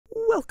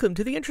Welcome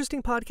to the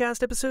Interesting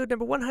Podcast, episode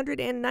number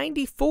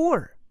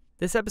 194.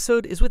 This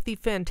episode is with the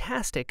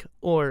fantastic,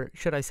 or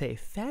should I say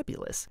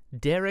fabulous,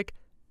 Derek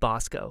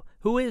Basco,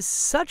 who is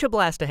such a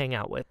blast to hang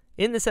out with.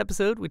 In this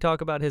episode, we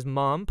talk about his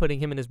mom putting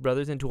him and his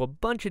brothers into a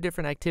bunch of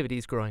different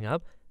activities growing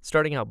up,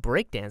 starting out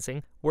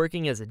breakdancing,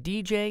 working as a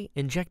DJ,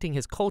 injecting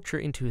his culture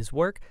into his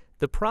work,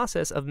 the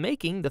process of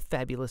making the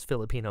Fabulous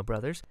Filipino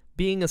Brothers,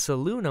 being a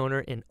saloon owner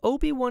in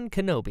Obi-wan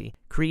Kenobi,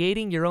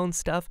 creating your own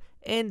stuff,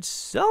 and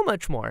so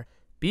much more.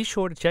 Be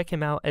sure to check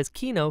him out as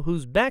Keno,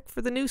 who's back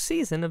for the new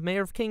season of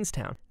Mayor of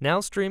Kingstown,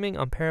 now streaming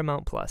on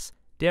Paramount+.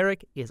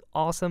 Derek is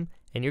awesome,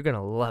 and you're going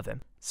to love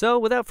him. So,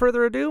 without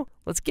further ado,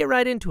 let's get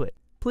right into it.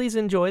 Please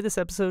enjoy this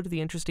episode of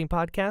the Interesting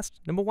Podcast,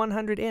 number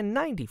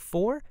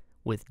 194,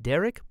 with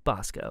Derek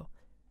Basco.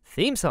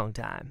 Theme song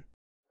time.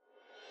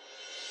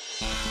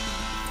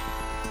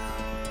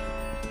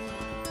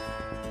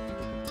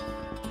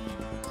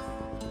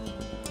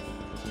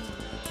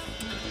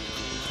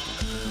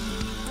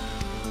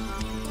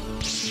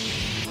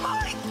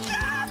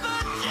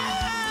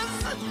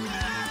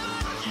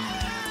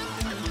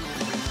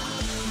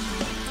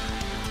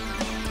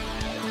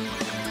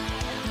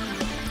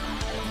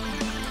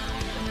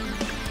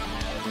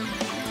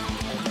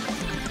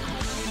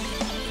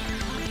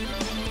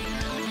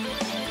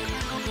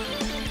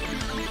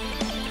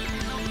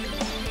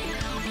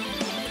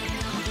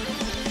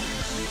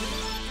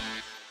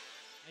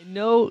 I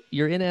know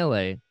you're in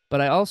LA,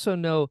 but I also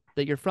know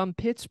that you're from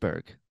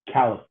Pittsburgh.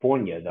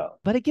 California, though.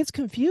 But it gets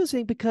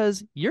confusing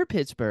because your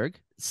Pittsburgh,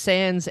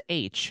 sans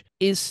H,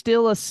 is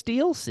still a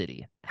steel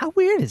city. How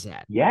weird is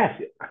that?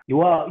 Yes.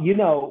 Well, you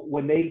know,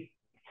 when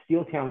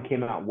Steeltown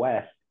came out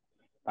west,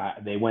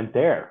 they went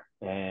there,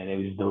 and it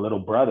was the little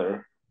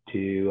brother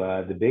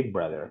to the big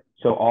brother.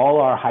 So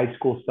all our high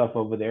school stuff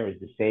over there is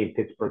the same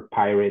Pittsburgh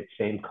Pirates,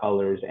 same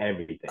colors,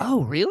 everything.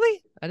 Oh,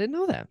 really? I didn't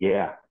know that.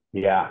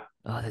 Yeah.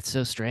 Oh, that's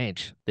so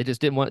strange. They just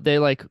didn't want,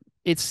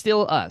 it's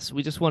still us.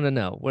 We just want to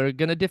know. We're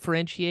going to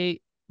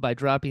differentiate by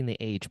dropping the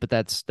H, but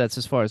that's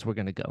as far as we're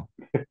going to go.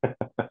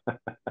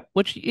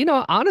 Which, you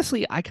know,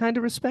 honestly, I kind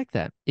of respect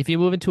that. If you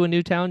move into a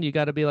new town, you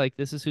got to be like,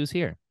 this is who's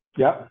here.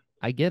 Yep.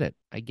 I get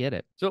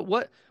it.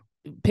 So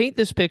paint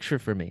this picture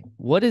for me.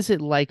 What is it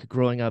like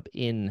growing up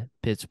in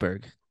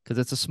Pittsburgh? Because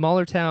it's a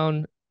smaller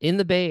town in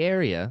the Bay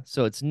Area,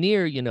 so it's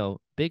near, you know,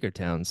 bigger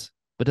towns.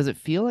 But does it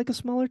feel like a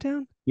smaller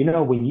town? You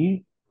know, when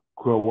you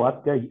grow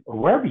up there, or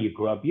wherever you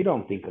grow up, you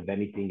don't think of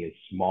anything as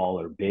small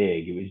or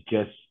big. It was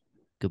just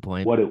good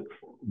point. What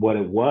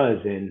it was,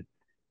 and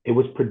it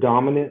was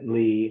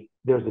predominantly,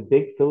 there's a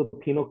big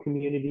Filipino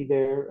community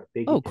there, a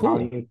big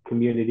Italian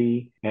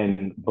community,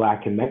 and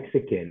Black and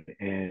Mexican.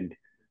 And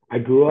I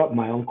grew up,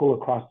 my uncle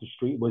across the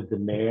street was the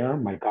mayor,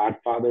 my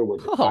godfather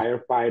was a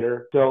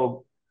firefighter.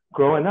 So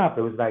growing up,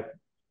 it was like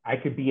I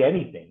could be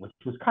anything, which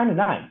was kind of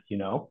nice, you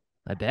know.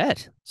 I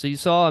bet. So you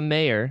saw a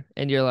mayor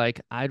and you're like,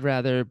 I'd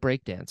rather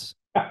breakdance.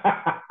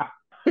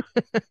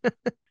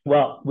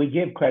 Well, we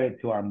give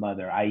credit to our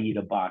mother,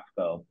 Aida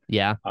Basco.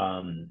 Yeah.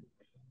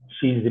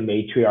 She's the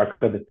matriarch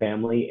of the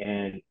family,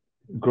 and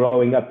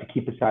growing up, to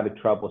keep us out of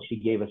trouble, she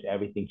gave us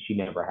everything she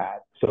never had.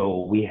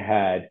 So we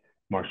had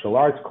martial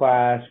arts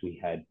class, we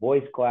had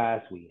voice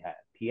class, we had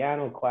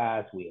piano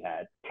class, we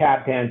had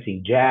tap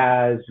dancing,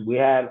 jazz, we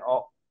had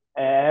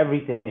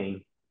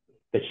everything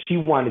that she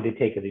wanted to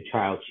take as a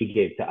child, she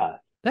gave to us.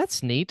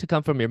 That's neat to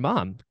come from your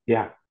mom.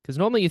 Yeah. Because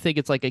normally you think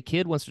it's like a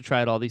kid wants to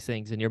try out all these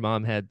things, and your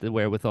mom had the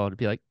wherewithal to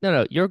be like,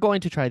 no, you're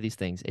going to try these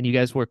things. And you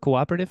guys were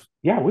cooperative?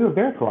 Yeah, we were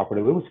very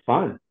cooperative. It was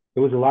fun.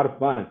 It was a lot of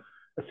fun.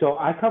 So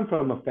I come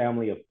from a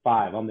family of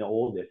 5. I'm the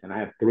oldest, and I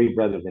have 3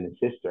 brothers and a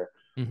sister.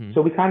 Mm-hmm.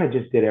 So we kind of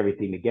just did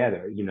everything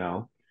together, you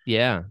know?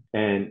 Yeah.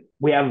 And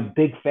we have a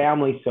big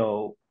family,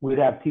 so we'd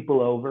have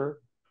people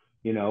over,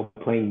 you know,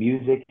 playing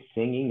music,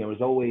 singing. There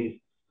was always,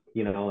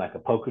 you know, like a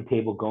poker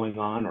table going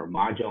on or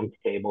mahjong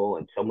table,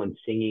 and someone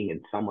singing and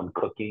someone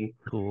cooking.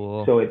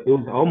 Cool. So it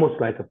was almost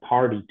like a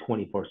party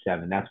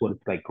 24/7. That's what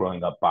it's like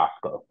growing up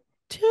Basco.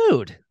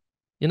 Dude,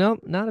 you know,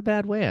 not a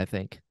bad way, I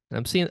think.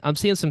 I'm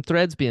seeing some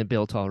threads being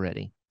built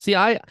already. See,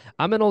 I'm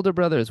an older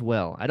brother as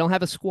well. I don't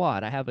have a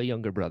squad. I have a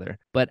younger brother.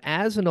 But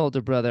as an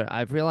older brother,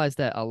 I've realized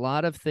that a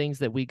lot of things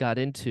that we got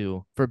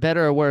into, for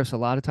better or worse, a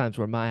lot of times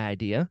were my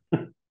idea.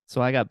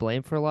 So I got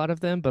blamed for a lot of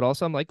them, but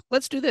also I'm like,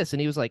 let's do this.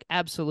 And he was like,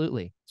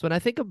 absolutely. So when I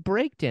think of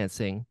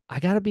breakdancing, I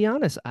got to be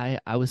honest, I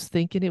was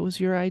thinking it was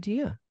your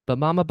idea. But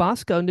Mama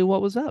Basco knew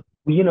what was up.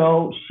 You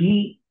know,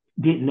 she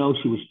didn't know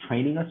she was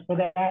training us for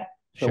that.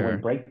 So Sure.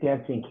 When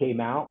breakdancing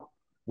came out,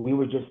 we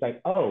were just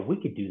like, oh, we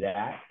could do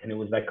that. And it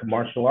was like a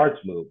martial arts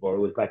move, or it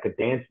was like a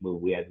dance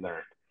move we had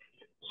learned.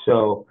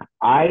 So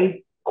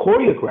I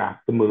choreographed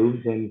the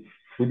moves, and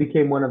we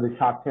became one of the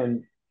top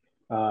 10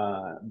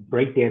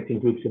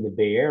 breakdancing groups in the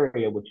Bay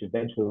Area, which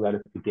eventually led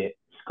us to get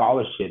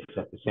scholarships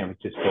at the San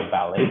Francisco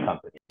Ballet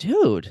Company.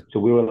 Dude. So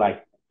we were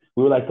like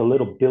the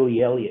little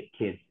Billy Elliot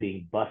kids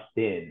being bussed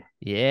in.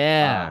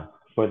 Yeah.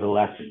 For the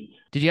lessons.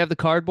 Did you have the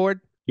cardboard?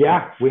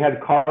 Yeah, we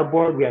had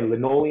cardboard, we had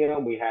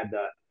linoleum, we had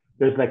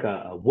there's like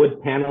a wood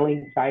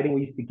paneling siding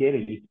we used to get,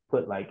 and you used to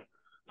put like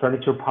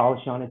furniture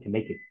polish on it to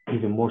make it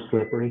even more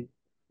slippery.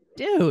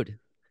 Dude,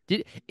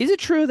 is it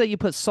true that you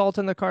put salt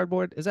in the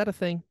cardboard? Is that a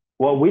thing?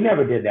 Well, we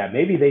never did that.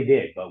 Maybe they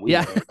did, but we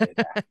Yeah. never did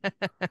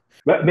that.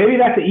 But maybe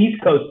that's the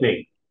East Coast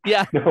thing.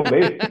 Yeah. No,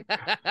 maybe.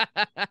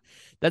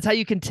 That's how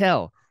you can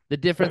tell the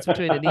difference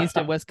between an East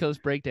and West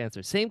Coast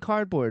breakdancer. Same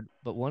cardboard,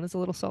 but one is a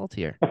little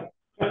saltier.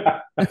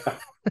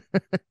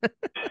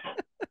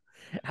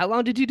 How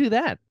long did you do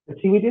that?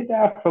 See, we did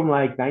that from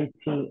like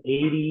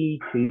 1980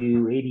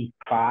 to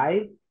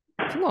 85.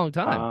 It's a long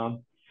time.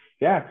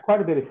 Yeah, it's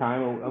quite a bit of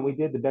time, and we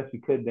did the best we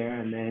could there.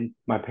 And then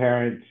my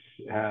parents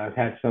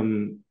had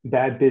some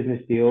bad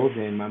business deals,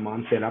 and my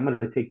mom said, "I'm going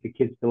to take the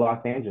kids to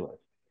Los Angeles."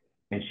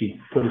 And she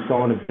put us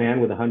all in a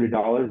van with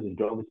 $100 and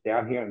drove us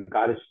down here and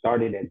got us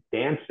started as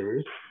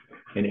dancers.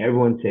 And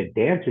everyone said,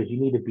 "Dancers, you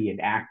need to be in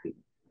acting."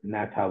 And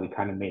that's how we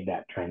kind of made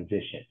that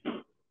transition.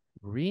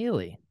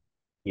 Really?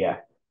 Yeah.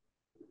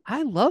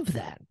 I love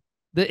that.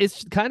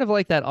 It's kind of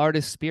like that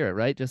artist spirit,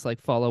 right? Just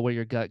like follow where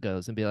your gut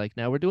goes and be like,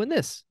 now we're doing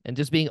this, and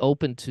just being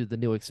open to the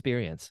new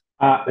experience.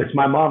 It's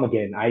my mom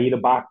again, Aida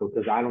Baco,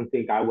 because I don't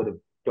think I would have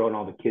thrown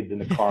all the kids in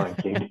the car and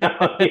came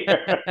down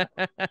here.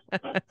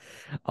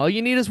 All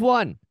you need is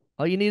one.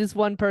 All you need is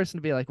one person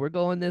to be like, we're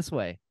going this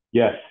way.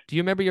 Yes. Do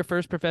you remember your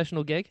first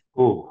professional gig?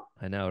 Ooh.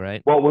 I know,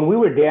 right? Well, when we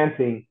were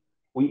dancing,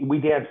 we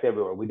danced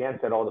everywhere. We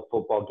danced at all the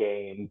football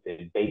games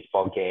and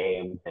baseball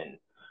games, and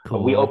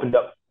Cool. we opened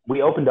up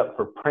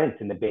for Prince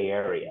in the Bay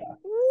Area.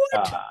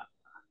 What?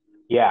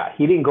 Yeah,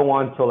 he didn't go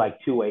on till like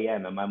 2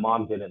 a.m. and my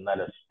mom didn't let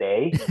us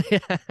stay.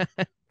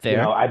 Fair. You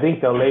know, I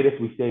think the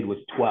latest we stayed was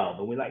 12,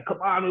 and we're like,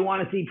 "Come on, we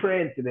want to see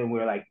Prince," and then we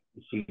were like,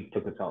 she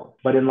took us home.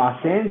 But in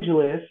Los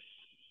Angeles,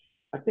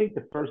 I think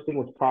the first thing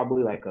was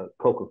probably like a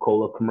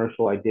Coca-Cola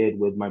commercial I did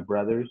with my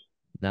brothers.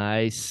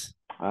 Nice.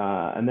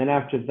 And then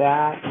after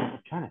that, I'm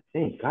trying to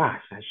think.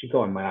 Gosh, I should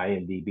go on my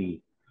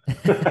IMDb.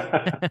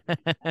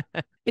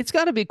 It's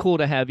got to be cool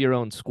to have your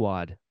own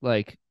squad,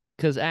 like,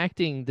 because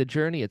acting, the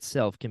journey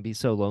itself can be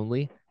so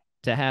lonely.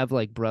 To have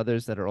like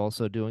brothers that are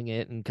also doing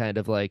it and kind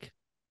of like,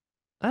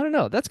 I don't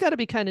know, that's got to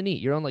be kind of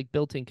neat. Your own like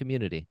built-in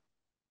community.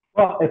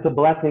 Well, it's a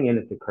blessing and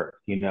it's a curse,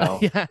 you know.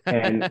 Yeah.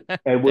 And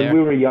when we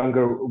were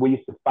younger, we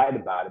used to fight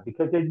about it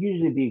because there'd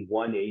usually be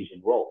one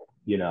Asian role,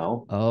 you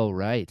know. Oh,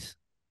 right.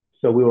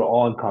 So we were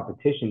all in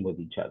competition with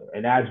each other.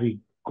 And as we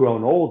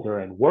grown older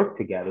and work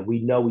together, we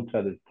know each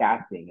other's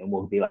casting, and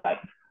we'll be like,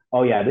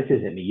 "Oh yeah, this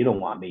isn't me. You don't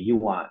want me. You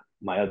want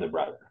my other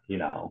brother. You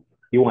know,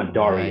 you want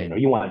Darian, Right. or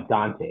you want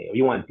Dante, or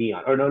you want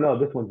Dion, or no,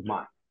 this one's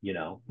mine. You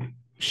know."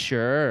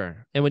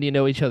 Sure. And when you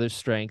know each other's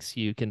strengths,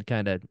 you can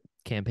kind of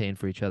campaign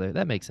for each other.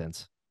 That makes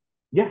sense.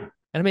 Yeah.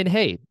 And I mean,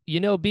 hey, you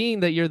know, being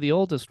that you're the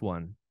oldest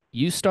one,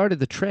 you started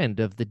the trend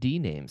of the D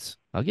names.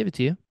 I'll give it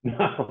to you.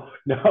 No,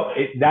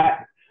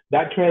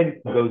 that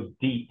trend goes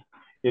deep.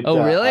 It's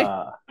Oh, really?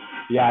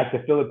 Yeah, it's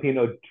a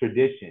Filipino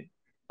tradition.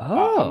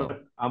 Oh,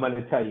 I'm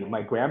gonna tell you,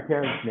 my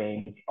grandparents'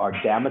 names are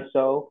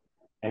Damaso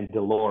and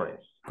Dolores.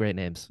 great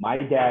names. My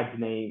dad's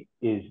name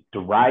is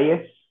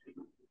Darius,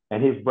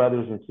 and his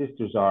brothers and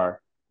sisters are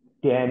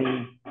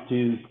Danny,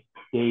 Duke,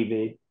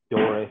 David,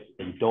 Doris,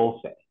 and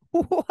Dulce.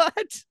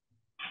 What?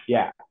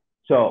 Yeah.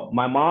 So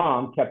my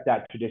mom kept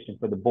that tradition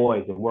for the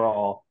boys, and we're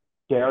all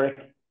Derek,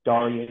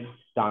 Darian,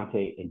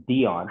 Dante, and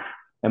Dion.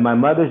 And my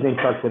mother's name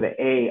starts with an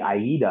A,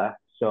 Aida.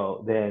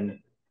 So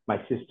then my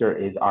sister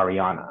is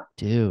Ariana.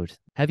 Dude,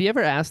 have you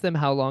ever asked them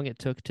how long it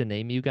took to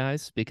name you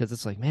guys? Because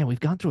it's like, man, we've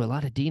gone through a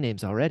lot of D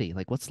names already.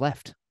 Like, what's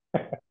left?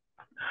 They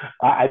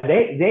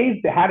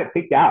had it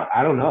picked out.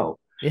 I don't know.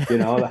 Yeah. You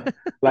know,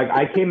 like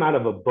I came out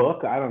of a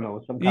book. I don't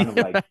know, some kind of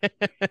like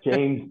Yeah.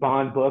 James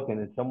Bond book, and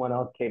then someone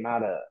else came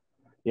out of,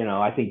 you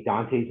know, I think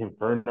Dante's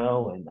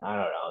Inferno, and I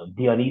don't know,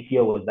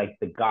 Dionisio was like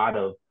the god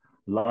of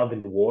love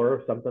and war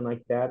or something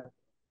like that.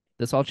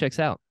 This all checks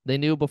out. They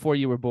knew before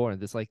you were born.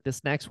 This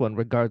next one,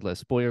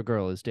 regardless, boy or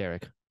girl, is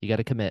Derek. You got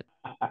to commit.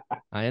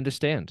 I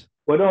understand.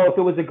 Well, no, if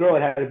it was a girl,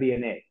 it had to be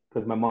an A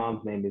because my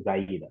mom's name is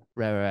Aida.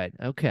 Right.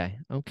 Okay.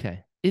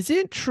 Is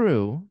it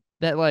true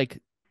that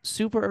like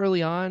super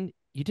early on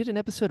you did an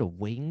episode of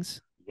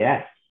Wings?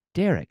 Yes.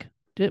 Derek,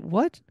 did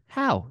what?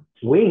 How?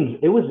 Wings.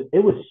 It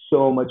was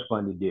so much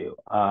fun to do.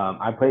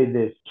 I played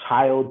this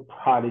child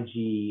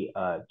prodigy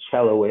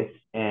celloist,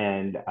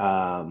 and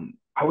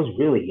I was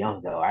really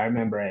young though. I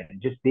remember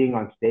just being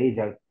on stage.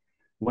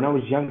 When I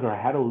was younger,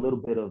 I had a little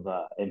bit of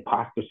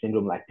imposter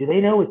syndrome. Like, do they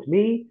know it's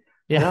me?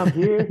 And Yeah. I'm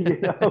here, you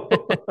know.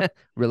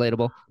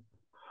 Relatable.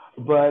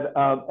 But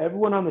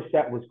everyone on the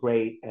set was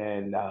great,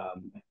 and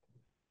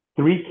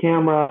three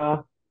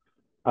camera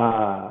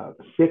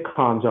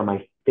sitcoms are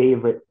my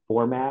favorite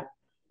format.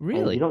 And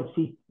Really? you don't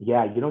see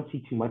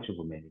too much of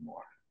them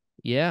anymore.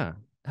 Yeah.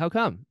 How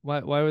come?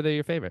 Why were they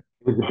your favorite?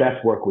 It was the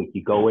best work week.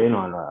 You go in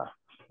on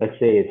let's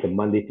say it's a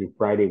Monday through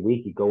Friday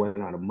week. You go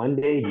in on a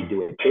Monday, you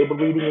do a table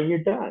reading, and you're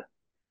done.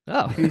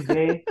 Oh.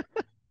 Tuesday,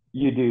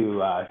 you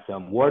do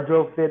some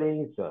wardrobe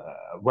fittings,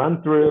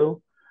 run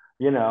through.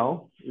 You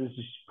know, it was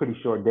just a pretty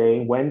short day.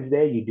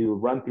 Wednesday, you do a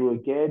run through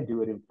again,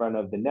 do it in front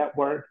of the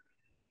network,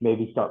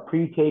 maybe start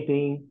pre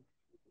taping.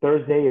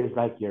 Thursday is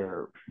like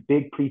your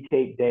big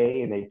pre-tape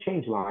day, and they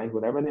change lines,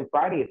 whatever. And then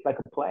Friday, it's like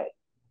a play.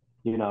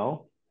 You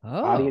know,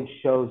 audience Oh,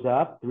 shows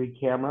up, three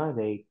camera.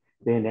 They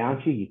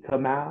announce you. You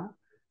come out.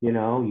 You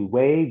know, you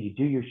wave. You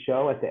do your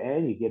show. At the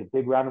end, you get a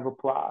big round of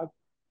applause.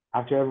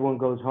 After everyone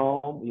goes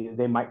home,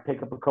 they might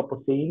pick up a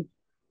couple scenes,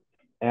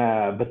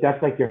 but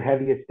that's like your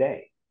heaviest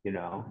day. You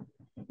know,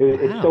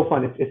 it's so wow.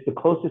 fun. It's the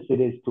closest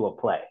it is to a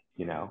play.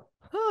 You know.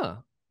 Huh.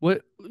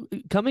 What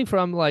coming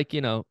from like,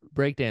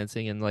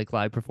 breakdancing and like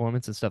live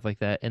performance and stuff like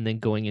that, and then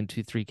going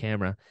into three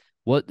camera,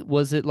 what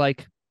was it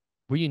like?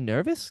 Were you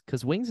nervous?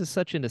 Because Wings is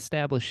such an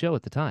established show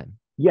at the time.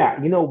 Yeah,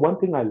 one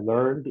thing I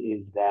learned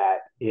is that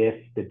if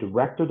the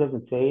director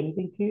doesn't say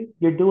anything to you,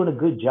 you're doing a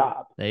good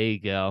job. There you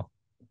go.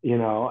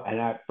 And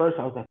at first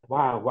I was like,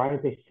 wow, why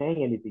aren't they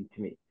saying anything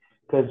to me?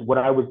 Because what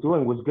I was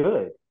doing was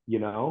good.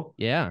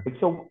 Yeah. And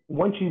so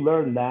once you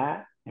learn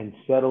that and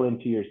settle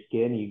into your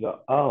skin, you go,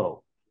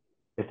 oh,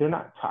 if they're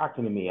not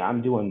talking to me,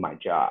 I'm doing my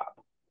job.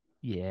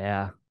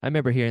 Yeah. I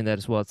remember hearing that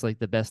as well. It's like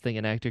the best thing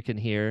an actor can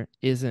hear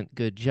isn't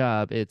good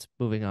job, it's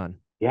moving on.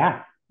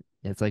 Yeah.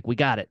 It's like we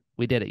got it.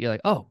 We did it. You're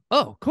like, oh,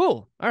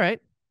 cool. All right.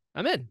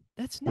 I'm in.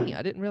 That's neat.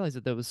 I didn't realize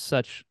that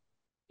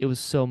it was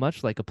so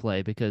much like a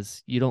play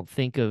because you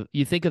think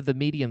of the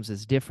mediums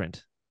as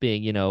different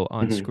being, on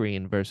Mm-hmm.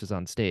 screen versus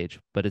on stage,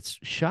 but it's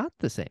shot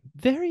the same.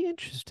 Very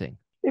interesting.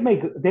 They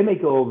may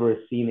go over a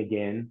scene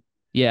again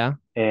Yeah,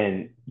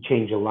 and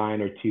change a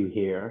line or two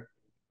here,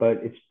 but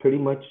it's pretty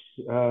much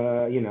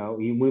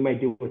we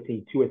might do a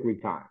scene two or three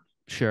times,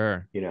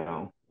 sure. you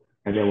know,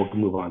 and then we'll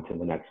move on to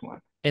the next one.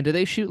 And do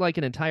they shoot like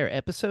an entire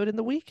episode in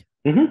the week?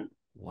 Mm-hmm.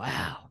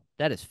 Wow,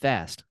 that is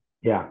fast.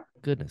 Yeah.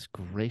 Goodness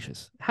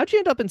gracious. How'd you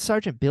end up in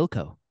Sergeant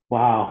Bilko?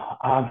 Wow.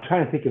 I'm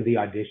trying to think of the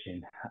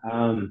audition.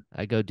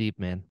 I go deep,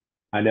 man.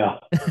 I know.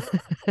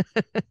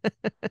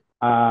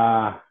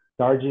 Uh,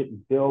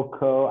 Sergeant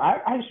Bilko.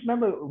 I just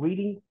remember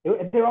reading.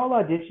 They're all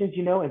auditions,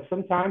 and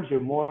sometimes you're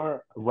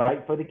more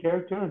right for the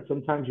character, and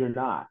sometimes you're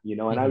not.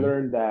 And I Hmm.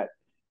 learned that,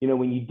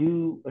 when you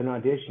do an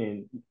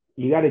audition,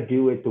 you got to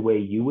do it the way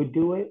you would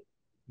do it.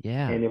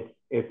 Yeah. And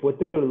if what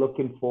they're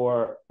looking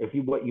for, if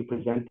you what you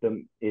present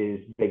them is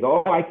they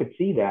go, oh, I could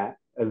see that,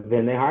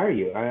 then they hire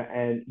you.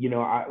 And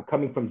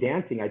coming from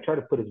dancing, I try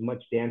to put as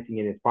much dancing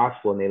in as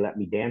possible, and they let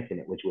me dance in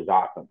it, which was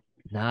awesome.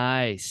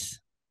 Nice.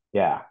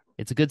 Yeah,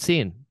 It's a good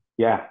scene.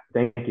 yeah.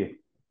 Thank you.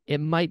 It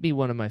might be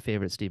one of my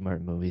favorite Steve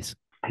Martin movies.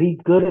 He's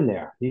good in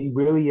there. He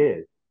really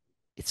is.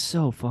 It's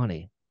so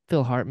funny.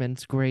 Phil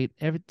Hartman's great.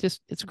 It's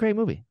a great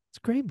movie. It's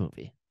a great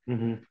movie.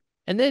 Mm-hmm.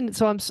 And then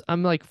so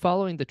I'm like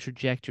following the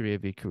trajectory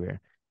of your career.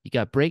 You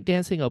got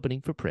breakdancing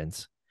opening for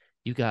Prince.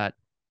 You got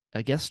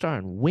a guest star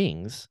in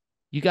Wings.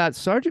 You got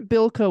Sergeant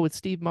Bilko with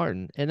Steve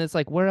Martin, and it's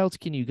like where else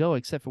can you go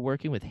except for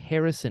working with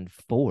Harrison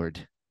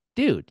Ford?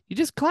 Dude, you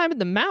just climbing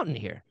the mountain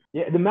here.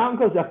 Yeah, the mountain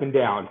goes up and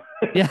down.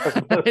 Yeah.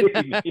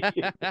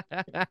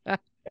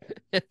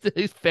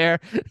 It's fair.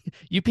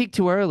 You peaked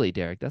too early,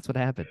 Derek. That's what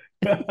happened.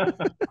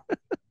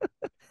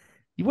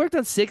 You worked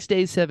on 6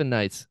 days, 7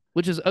 nights,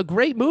 which is a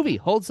great movie.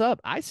 Holds up.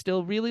 I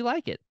still really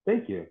like it.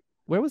 Thank you.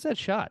 Where was that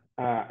shot?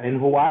 In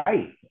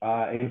Hawaii,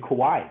 in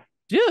Kauai.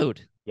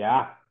 Dude,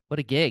 Yeah, what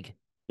a gig.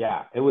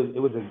 yeah. It was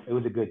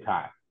a good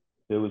time.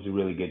 It was a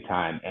really good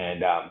time,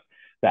 and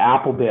the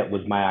apple bit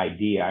was my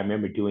idea. I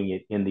remember doing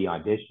it in the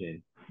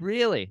audition.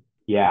 Really?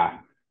 Yeah,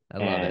 I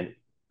love it. and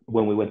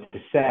when we went to the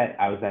set,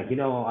 I was like,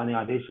 on the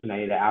audition, I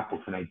ate an apple.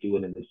 Can I do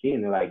it in the scene?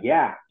 And they're like,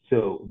 yeah.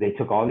 So they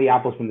took all the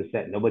apples from the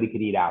set. Nobody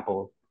could eat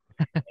apples,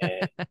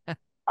 and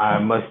I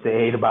must have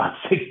ate about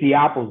 60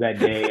 apples that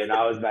day. And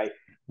I was like,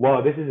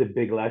 well, this is a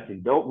big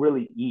lesson. Don't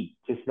really eat.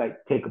 Just like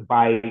take a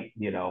bite,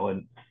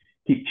 and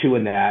keep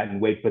chewing that and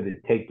wait for the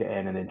take to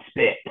end and then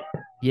spit.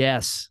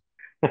 Yes.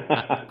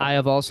 I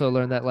have also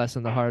learned that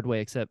lesson the hard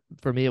way, except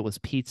for me, it was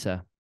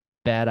pizza.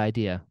 Bad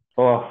idea.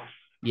 Oh,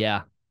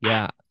 Yeah.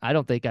 Yeah. I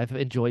don't think I've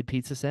enjoyed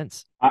pizza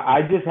since.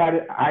 I just had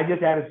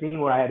a scene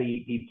where I had to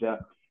eat pizza,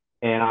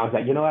 and I was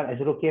like, you know what? Is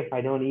it okay if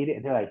I don't eat it?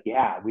 And they're like,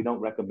 yeah, we don't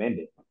recommend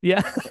it.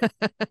 Yeah.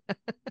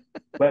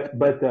 But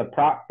the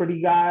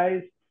property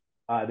guys,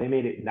 they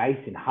made it nice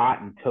and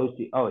hot and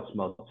toasty. Oh, it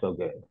smells so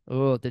good.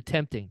 Oh, the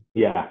tempting.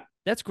 Yeah.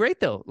 That's great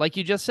though. Like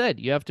you just said,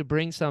 you have to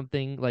bring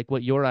something like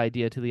what your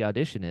idea to the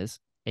audition is,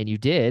 and you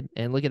did,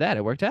 and look at that,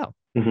 it worked out.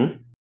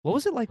 Mm-hmm. What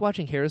was it like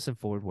watching Harrison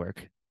Ford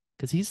work?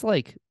 Because he's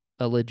like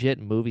a legit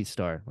movie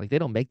star. Like they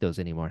don't make those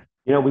anymore.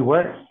 We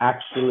weren't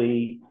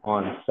actually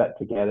on set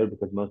together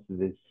because most of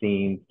the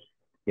scenes,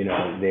 we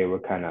were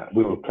trying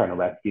to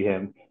rescue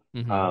him.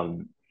 Hmm.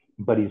 Um,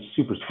 but he's a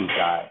super sweet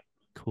guy.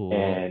 Cool.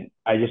 And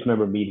I just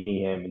remember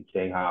meeting him and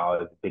saying how I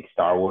was a big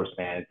Star Wars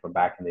fan from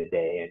back in the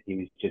day. And he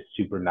was just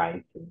super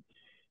nice. And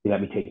he let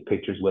me take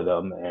pictures with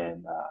him.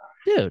 And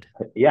Dude,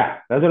 yeah,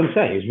 that's what I'm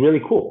saying. It's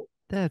really cool.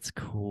 that's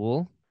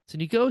cool. So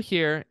you go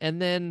here,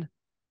 and then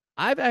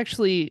I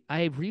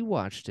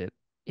rewatched it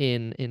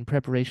in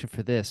preparation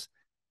for this,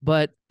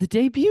 but the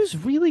debut's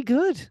really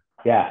good.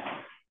 Yeah.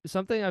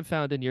 Something I've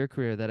found in your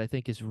career that I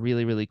think is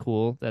really, really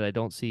cool that I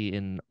don't see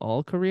in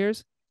all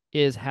careers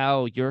is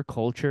how your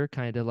culture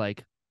kind of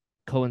like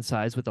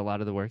coincides with a lot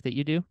of the work that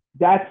you do?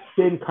 That's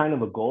been kind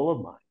of a goal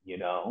of mine.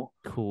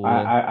 Cool.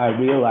 I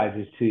realize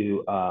this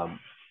too,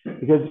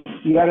 because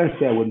you got to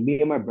understand when me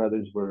and my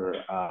brothers were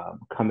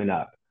coming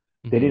up,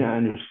 they Hmm. didn't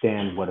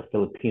understand what a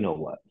Filipino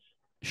was.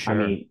 I Sure.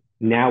 mean,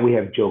 now we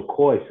have Joe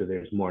Coy, so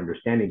there's more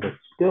understanding, but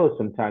still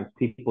sometimes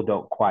people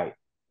don't quite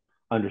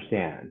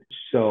understand.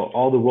 So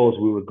all the roles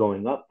we were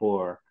going up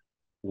for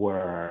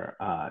were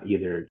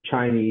either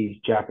Chinese,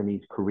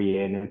 Japanese,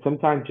 Korean, and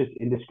sometimes just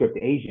indescript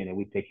Asian. And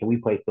we'd say, "Can we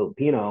play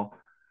Filipino?"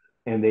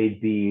 And they'd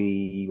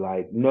be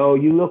like, "No,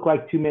 you look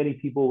like too many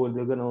people.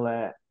 We're gonna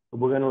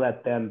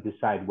let them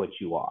decide what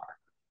you are."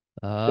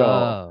 So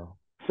Oh,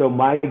 so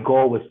my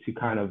goal was to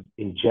kind of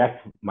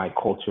inject my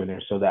culture in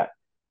there so that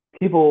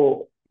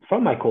people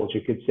from my culture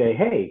could say,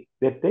 "Hey,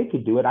 if they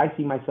could do it, I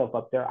see myself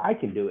up there. I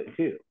can do it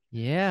too."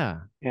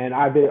 yeah. And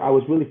I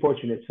was really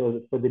fortunate.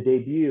 So for the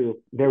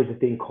debut, there was a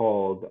thing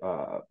called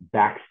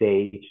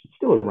Backstage. It's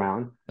still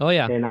around, Oh,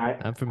 yeah. and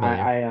I'm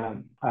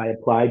familiar. I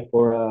applied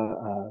for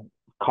a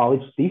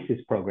college thesis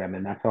program,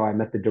 and that's how I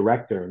met the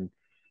director,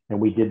 and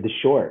we did the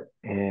short.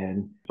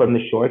 And from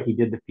the short, he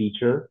did the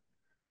feature,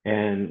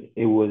 and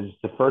it was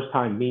the first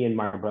time me and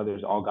my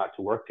brothers all got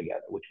to work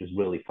together, which was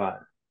really fun.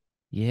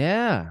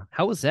 Yeah.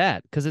 How was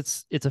that? Because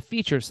it's a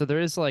feature, so there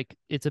is like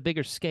it's a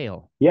bigger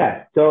scale.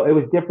 Yeah, so it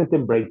was different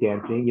than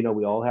breakdancing.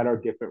 We all had our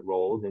different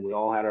roles and we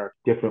all had our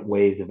different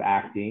ways of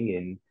acting,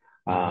 and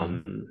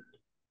Hmm.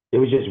 it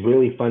was just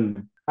really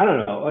fun. I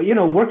don't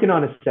know, working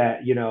on a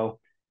set.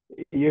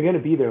 You're going to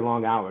be there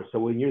long hours, so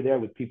when you're there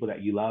with people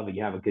that you love and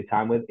you have a good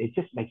time with, it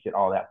just makes it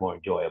all that more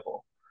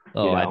enjoyable.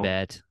 You Oh, I know,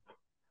 bet.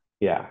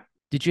 yeah.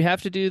 Did you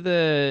have to do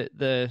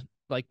the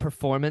like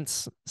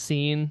performance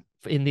scene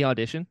in the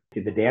audition?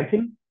 The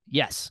dancing?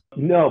 Yes.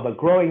 No, but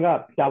growing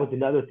up, that was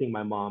another thing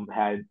my mom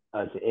had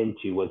us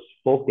into was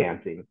folk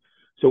dancing.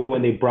 So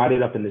when they brought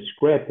it up in the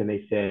script and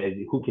they said,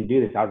 "Who can do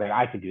this?" I was like,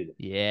 "I can do this."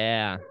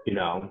 Yeah. You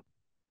know,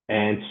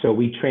 And so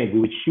we trained. We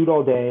would shoot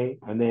all day,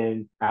 and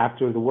then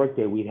after the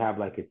workday, we'd have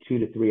like a 2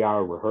 to 3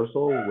 hour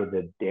rehearsal with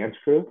the dance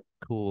crew,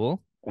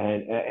 Cool.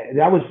 and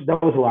that was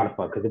a lot of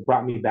fun because it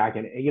brought me back.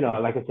 And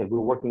like I said, we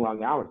were working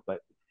long hours,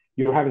 but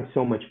you were having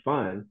so much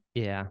fun,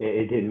 Yeah.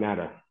 it didn't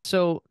matter.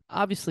 So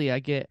obviously I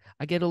get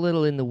a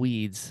little in the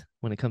weeds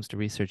when it comes to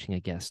researching a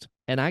guest.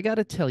 And I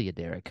gotta tell you,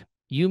 Derek,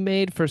 you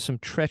made for some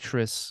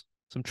treacherous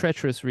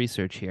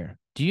research here.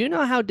 Do you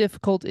know how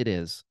difficult it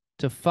is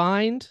to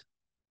find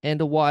and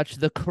to watch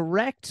the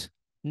correct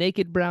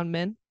naked brown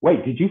men?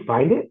 Wait, did you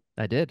find it?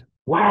 I did.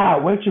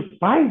 Wow, where'd you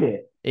find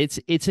it?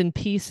 It's in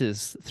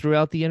pieces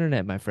throughout the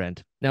internet, my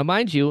friend. Now,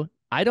 mind you,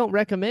 I don't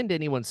recommend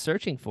anyone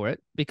searching for it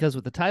because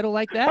with a title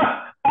like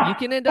that, you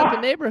can end up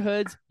in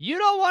neighborhoods you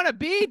don't want to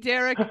be,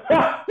 Derek.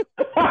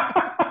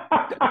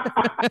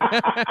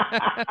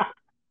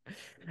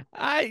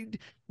 I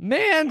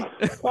man,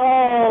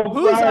 Oh,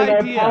 whose Brian, I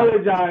idea?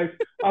 apologize.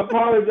 I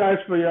apologize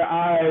for your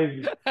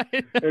eyes I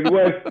and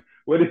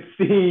what it's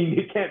seen.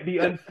 It can't be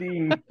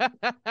unseen.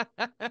 know.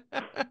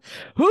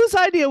 Whose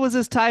idea was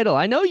this title?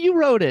 I know you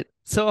wrote it,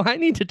 so I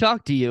need to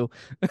talk to you.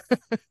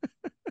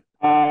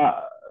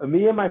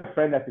 Me and my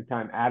friend at the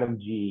time, Adam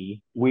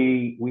G,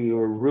 we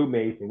were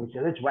roommates, and we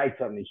said, "Let's write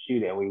something to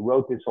shoot it." And we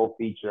wrote this whole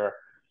feature,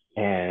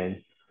 and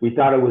we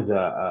thought it was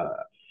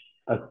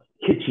a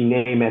kitschy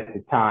name at the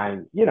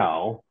time,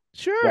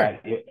 Sure.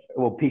 that it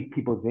will pique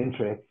people's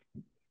interest.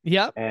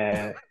 Yep.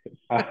 And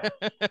uh,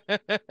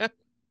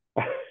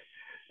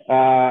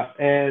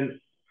 and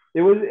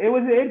it was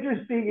an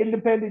interesting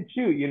independent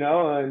shoot,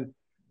 and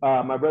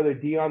my brother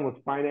Dion was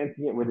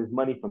financing it with his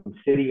money from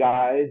City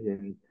Guys,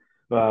 and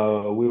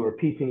we were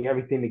piecing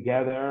everything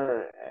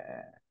together,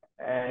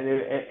 and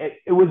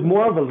it was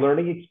more of a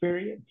learning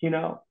experience,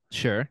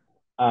 Sure.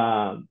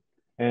 um,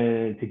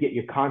 and to get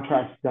your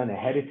contracts done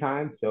ahead of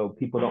time so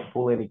people don't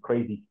pull any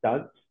crazy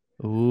stunts,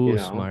 you Ooh, know.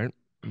 smart.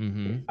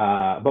 Mm-hmm.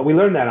 But we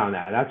learned that on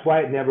that. That's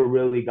why it never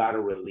really got a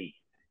release,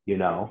 you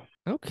know.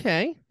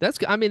 Okay.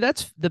 I mean,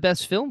 that's the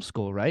best film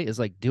school, right? Is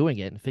like doing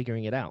it and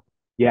figuring it out.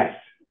 Yes,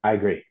 I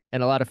agree.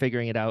 And a lot of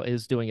figuring it out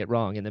is doing it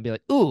wrong and then be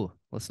like, ooh,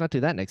 let's not do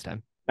that next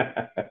time.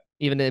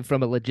 Even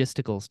from a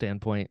logistical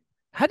standpoint.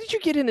 How did you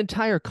get an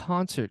entire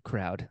concert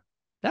crowd?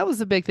 That was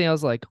the big thing. I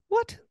was like,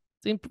 what?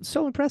 It's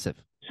so impressive.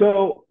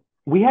 So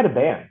we had a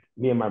band,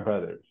 me and my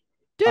brothers.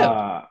 Dude.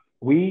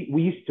 We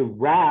used to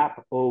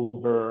rap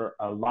over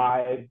a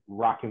live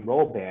rock and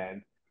roll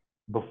band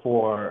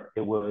before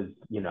it was,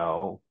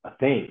 a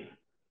thing.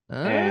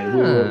 And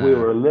we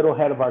were Ah. a little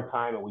ahead of our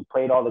time, and we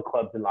played all the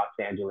clubs in Los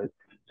Angeles.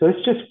 So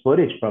it's just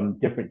footage from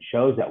different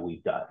shows that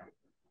we've done.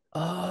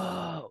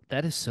 Oh,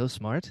 that is so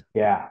smart.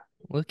 Yeah.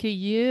 Look at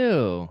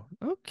you.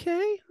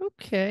 Okay,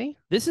 okay.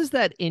 This is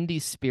that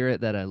indie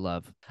spirit that I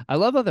love. I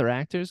love other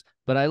actors,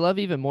 but I love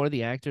even more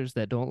the actors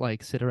that don't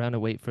like sit around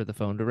and wait for the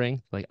phone to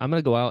ring. Like, I'm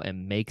gonna go out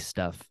and make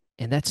stuff.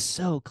 And that's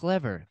so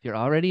clever. If you're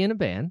already in a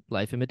band,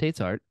 life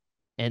imitates art,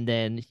 and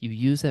then you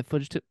use that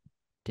footage to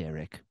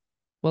Derek.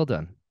 Well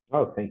done.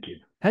 Oh, thank you.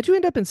 How'd you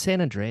end up in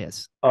San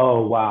Andreas?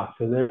 Oh, wow.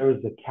 So there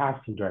was a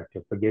casting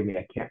director. Forgive me,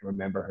 I can't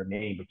remember her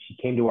name, but she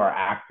came to our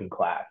acting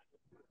class,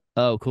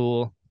 Oh,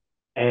 cool.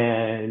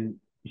 And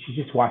she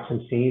just watched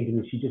some scenes,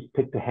 and she just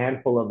picked a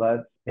handful of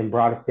us and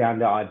brought us down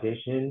to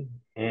audition.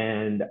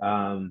 And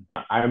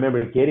I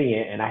remember getting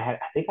it, and I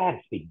think I had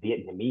to speak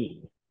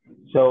Vietnamese.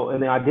 So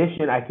in the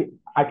audition,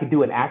 I could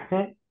do an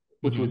accent,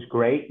 which Hmm. was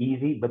great,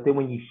 easy. But then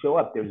when you show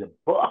up, there's a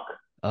book,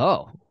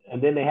 Oh.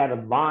 and then they had a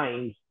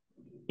lines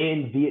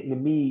in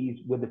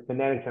Vietnamese with the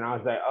phonetics, and I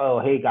was like, oh,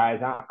 hey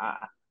guys,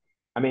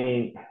 I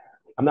mean,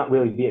 I'm not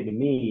really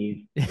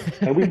Vietnamese,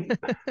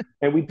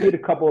 and we did a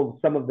couple of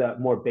some of the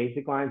more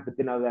basic lines, but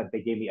then other than that,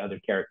 they gave me other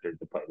characters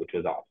to play, which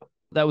was awesome.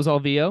 That was all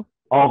VO?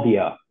 All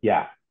via,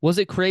 yeah. Was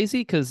it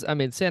crazy? Because, I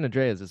mean, San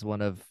Andreas is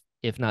one of,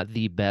 if not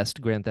the best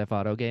Grand Theft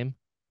Auto game.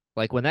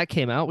 Like, when that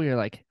came out, we were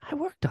like, I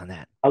worked on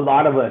that. A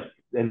lot of us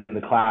in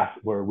the class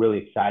were really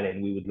excited,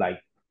 and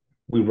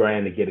we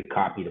ran to get a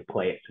copy to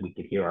play it so we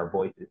could hear our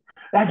voices.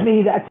 That's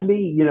me. That's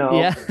me.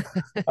 Yeah.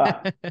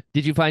 Uh,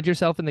 Did you find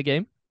yourself in the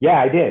game?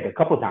 yeah, I did a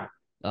couple of times.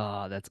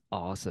 Oh, that's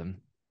awesome.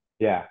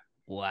 Yeah.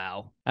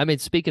 Wow. I mean,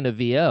 speaking of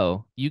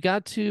VO, you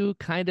got to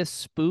kind of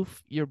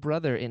spoof your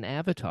brother in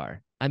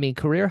Avatar. I mean,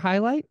 career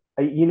highlight?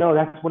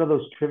 That's one of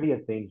those trivia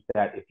things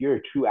that if you're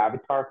a true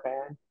Avatar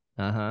fan,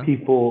 Uh-huh.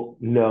 people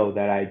know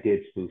that I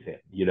did spoof him.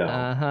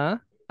 Uh-huh.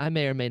 I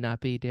may or may not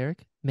be,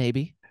 Derek.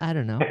 Maybe. I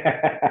don't know.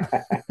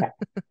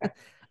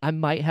 I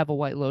might have a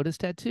White Lotus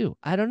tattoo.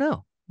 I don't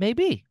know.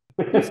 Maybe.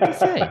 Who's to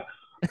say?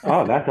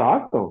 Oh, that's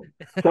awesome.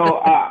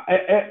 So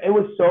it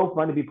was so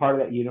fun to be part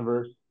of that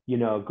universe,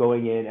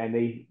 going in, and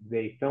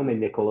they film in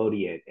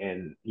Nickelodeon,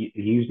 and you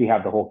usually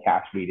have the whole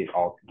cast read it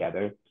all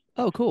together,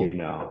 Oh, you cool.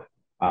 know.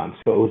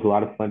 So it was a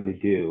lot of fun to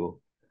do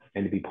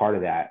and to be part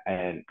of that.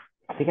 And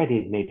I think I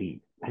did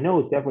maybe, I know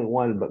it's definitely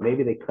one, but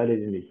maybe they cut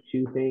it into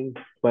two things.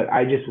 But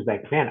I just was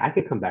like, man, I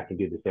could come back and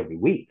do this every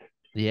week.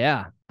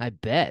 Yeah, I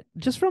bet.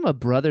 Just from a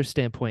brother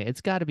standpoint, it's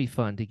got to be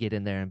fun to get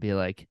in there and be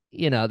like,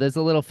 there's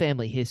a little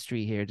family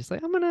history here. Just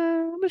like I'm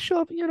gonna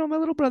show up. My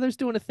little brother's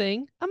doing a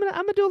thing. I'm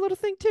gonna do a little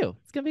thing too.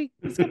 It's gonna be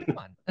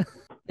fun.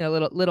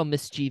 Little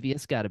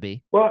mischievous, got to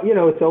be Well,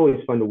 it's always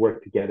fun to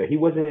work together. He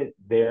wasn't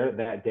there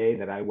that day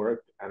that I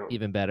worked. I don't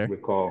even better.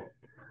 recall.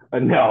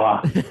 No,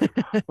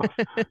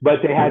 but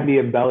they had me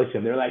embellish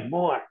him. They're like,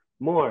 more,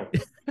 more.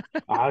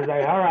 I was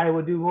like, all right,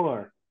 we'll do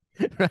more.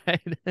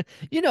 Right?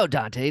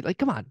 Dante, like,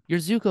 come on, you're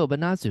Zuko, but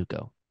not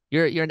Zuko.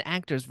 You're an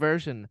actor's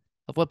version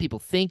of what people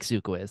think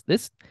Zuko is.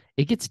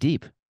 It gets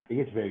deep. It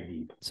gets very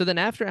deep. So then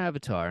after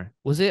Avatar,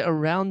 was it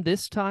around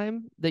this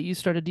time that you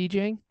started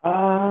DJing?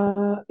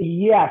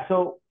 Yeah.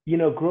 So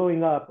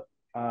growing up,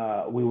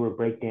 we were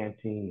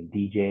breakdancing and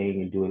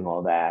DJing and doing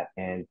all that,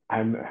 and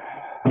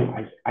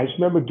I just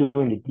remember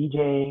doing the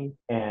DJing,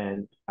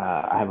 and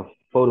I have a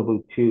photo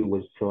booth too.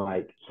 Was to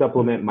like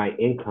supplement my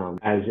income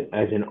as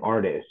an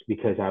artist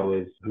because I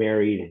was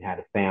married and had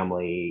a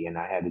family, and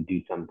I had to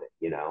do something.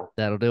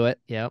 That'll do it.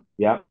 Yep.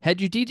 Yep.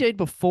 Had you DJ'd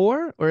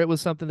before, or it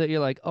was something that you're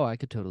like, oh, I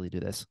could totally do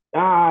this?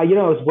 I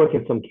was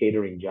working some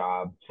catering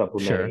job, Sure.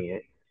 supplementing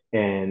it,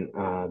 and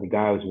the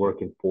guy I was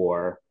working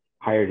for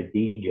hired a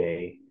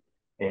DJ,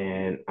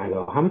 and I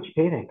go, "How much you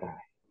pay that guy?"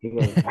 He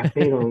goes, I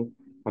paid him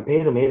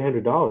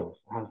 $800."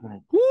 I was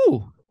like,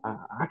 Woo!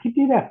 I could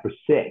do that for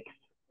six.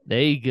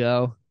 There you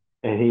go.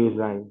 And he was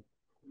like,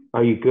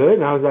 "Are you good?"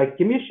 And I was like,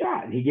 "Give me a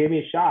shot." And he gave me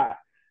a shot,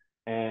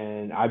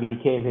 and I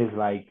became his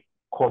like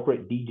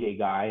corporate DJ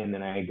guy, and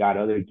then I got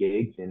other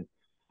gigs. And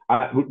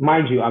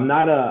mind you, I'm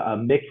not a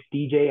mixed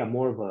DJ. I'm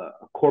more of a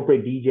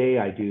corporate DJ.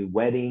 I do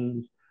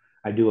weddings,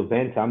 I do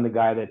events. I'm the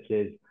guy that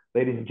says,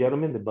 "Ladies and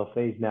gentlemen, the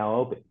buffet is now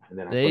open," and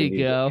then I There play you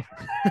music. go.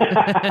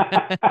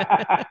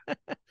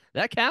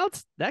 That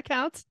counts. That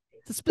counts.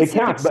 It's a It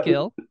specific counts, but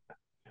skill.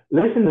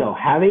 listen though,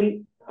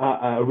 having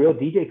a real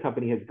DJ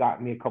company has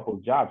gotten me a couple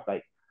of jobs.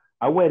 Like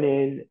I went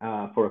in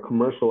for a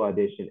commercial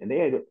audition, and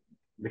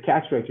the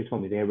cast director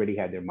told me they already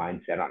had their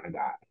mindset on a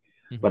guy.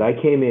 But Hmm. I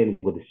came in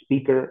with a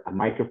speaker, a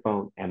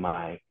microphone, and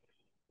my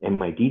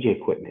DJ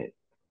equipment.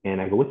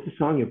 And I go, "What's the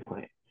song you're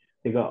playing?"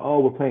 They go, "Oh,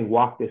 we're playing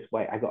Walk This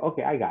Way." I go,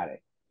 "Okay, I got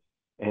it."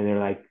 And they're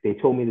like, they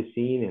told me the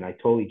scene, and I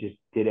totally just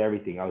did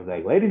everything. I was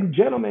like, "Ladies and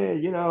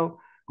gentlemen,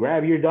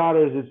 grab your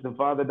daughters. It's the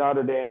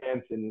father-daughter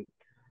dance."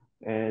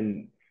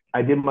 And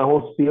I did my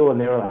whole spiel,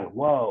 and they were like,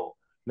 "Whoa."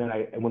 And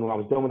then when I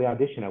was done with the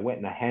audition, I went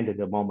and I handed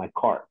them all my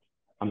cards.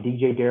 I'm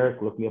DJ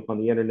Derek. Look me up on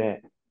the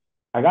internet.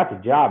 I got the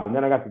job, and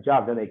then I got the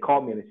job. Then they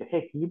called me and they said,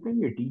 "Hey, can you bring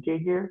your DJ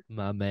gear?"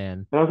 My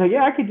man. And I was like,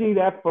 "Yeah, I could do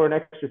that for an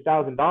extra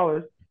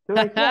 $1,000." They're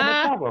like,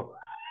 "Yeah, no problem."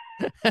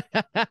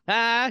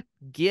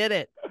 Get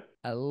it.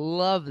 I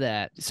love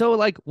that. So,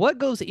 like, what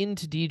goes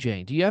into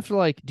DJing? Do you have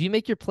to, do you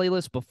make your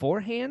playlist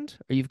beforehand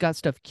or you've got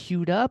stuff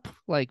queued up?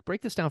 Like,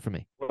 break this down for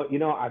me. Well,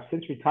 I've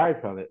since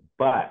retired from it,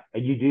 but I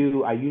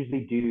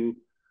usually do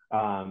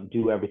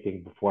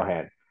everything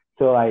beforehand.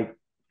 So, like,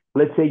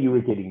 let's say you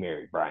were getting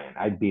married, Brian.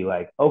 I'd be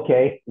like,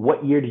 "Okay,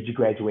 what year did you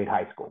graduate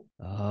high school?"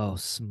 Oh,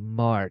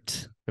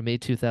 smart. For me,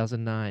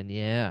 2009.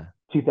 Yeah.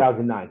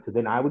 2009. So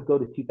then I would go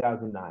to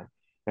 2009,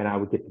 and I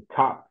would get the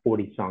top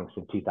 40 songs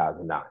from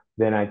 2009.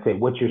 Then I'd say,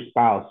 "What's your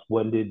spouse?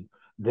 When did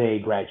they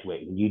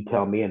graduate?" And you'd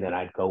tell me, and then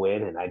I'd go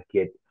in and I'd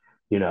get,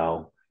 you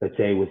know, let's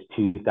say it was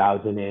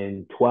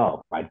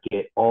 2012. I'd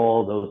get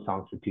all those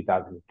songs from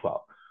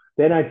 2012.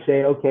 Then I'd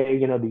say, okay,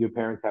 do your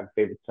parents have a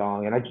favorite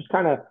song? And I just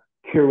kind of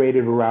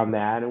curated around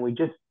that. And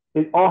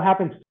it all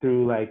happens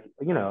through like,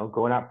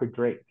 going out for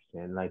drinks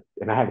and I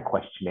have a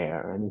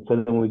questionnaire. And so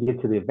then when we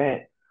get to the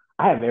event,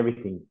 I have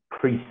everything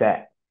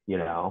preset.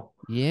 I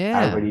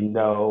Yeah. already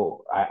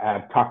know,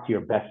 I've talked to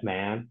your best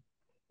man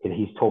and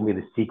he's told me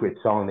the secret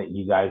song that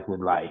you guys would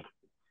like,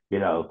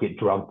 get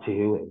drunk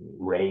to and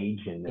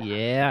rage. And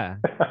Yeah.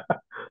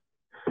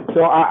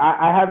 so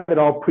I have it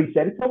all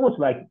preset. It's almost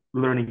like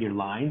learning your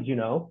lines.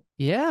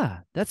 Yeah.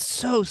 That's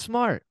so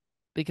smart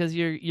because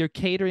you're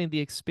catering the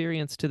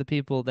experience to the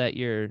people that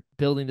you're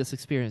building this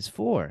experience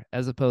for,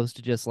 as opposed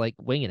to just like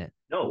winging it.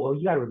 No, well,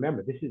 you got to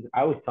remember,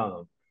 I always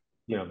tell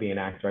them, being an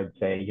actor, I'd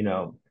say,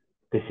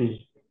 this is,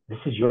 this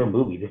is your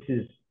movie. This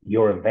is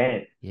your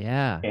event.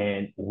 Yeah.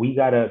 And we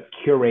got to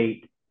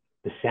curate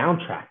the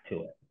soundtrack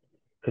to it.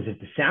 Because if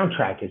the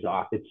soundtrack is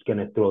off, it's going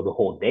to throw the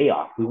whole day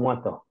off. We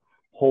want the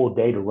whole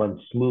day to run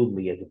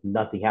smoothly as if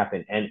nothing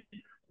happened. And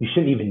you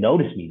shouldn't even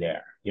notice me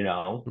there.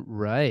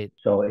 Right.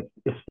 So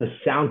it's the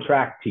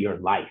soundtrack to your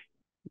life.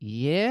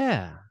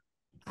 Yeah.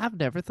 I've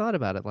never thought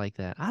about it like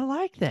that. I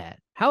like that.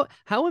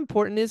 How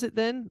important is it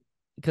then?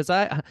 Because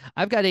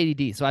I've got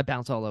ADD, so I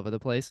bounce all over the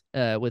place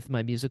with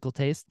my musical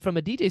taste. From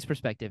a DJ's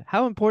perspective,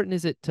 how important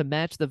is it to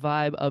match the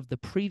vibe of the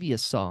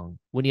previous song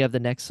when you have the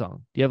next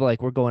song? Do you have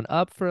like, we're going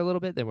up for a little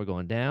bit, then we're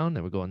going down,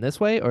 then we're going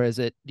this way, or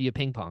do you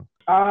ping pong?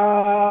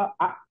 I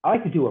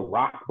like to do a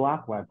rock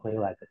block where I play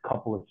like a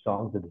couple of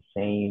songs of the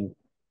same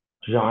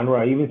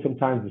genre, even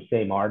sometimes the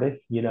same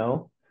artist.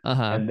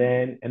 Uh-huh. And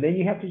then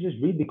you have to just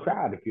read the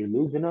crowd. If you're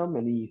losing them,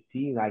 and then you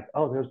see like,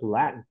 oh, there's a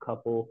Latin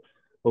couple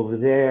over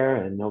there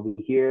and over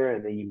here,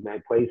 and then you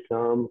might play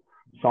some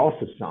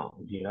salsa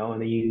songs.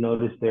 And then you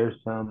notice there's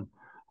some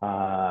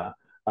uh,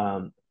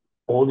 um,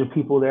 older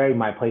people there. You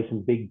might play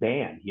some big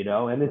band.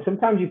 And then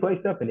sometimes you play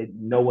stuff and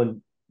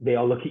they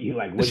all look at you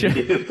like, what Sure.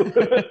 did you do?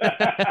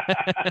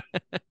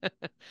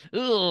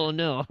 Oh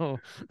no.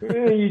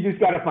 You just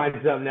got to find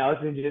something else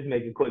and just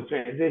make a quick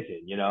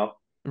transition.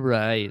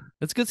 Right.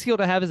 That's a good skill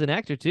to have as an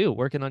actor too,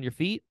 working on your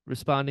feet,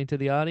 responding to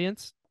the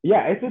audience.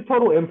 Yeah, it's a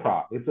total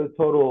improv. It's a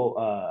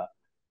total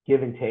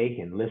give and take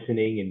and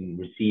listening and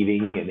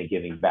receiving and then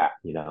giving back.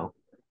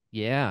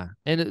 Yeah.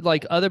 And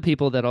like other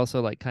people that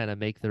also like kind of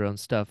make their own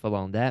stuff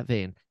along that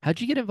vein.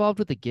 How'd you get involved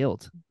with the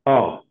guild?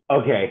 Oh,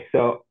 okay.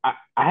 So I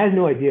had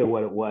no idea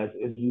what it was.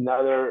 It was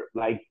another,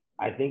 like,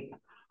 I think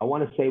I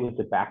want to say it was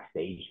a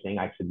backstage thing.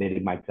 I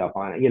submitted myself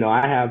on it.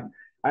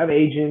 I have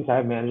agents, I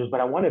have managers, but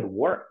I wanted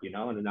work,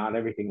 and not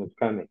everything was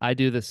coming. I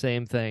do the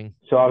same thing.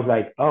 So I was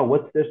like, oh,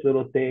 what's this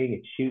little thing?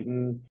 It's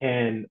shooting.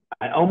 And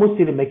I almost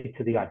didn't make it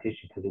to the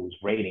audition because it was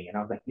raining. And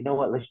I was like, you know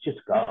what? Let's just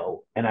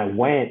go. And I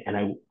went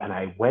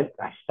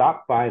I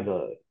stopped by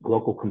the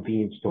local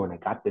convenience store and I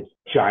got this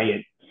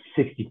giant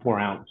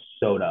 64-ounce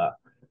soda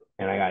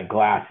and I got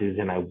glasses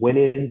and I went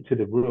into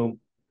the room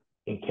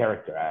in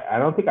character. I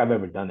don't think I've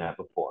ever done that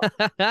before.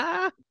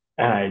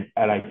 And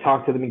I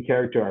talked to them in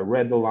character. I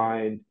read the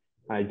lines.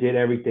 I did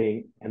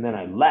everything, and then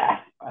I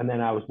left. And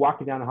then I was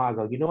walking down the hall. I was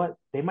like, you know what?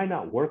 They might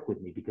not work with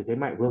me because they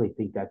might really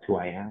think that's who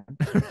I am.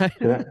 Right.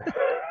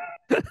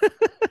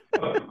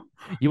 So,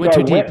 You went too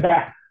I deep. went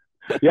back.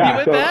 You Yeah,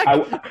 went so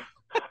back?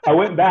 I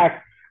went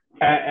back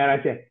and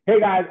I said, hey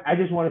guys, I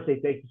just want to say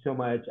thank you so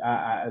much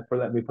for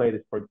letting me play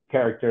this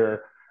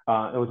character.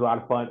 It was a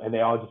lot of fun, and they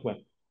all just went,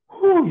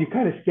 "Whew, you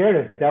kind of scared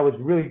us. That was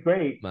really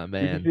great. My We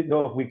just man. didn't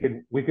know if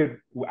we could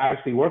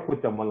actually work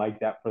with someone like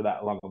that for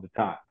that long of a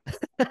time."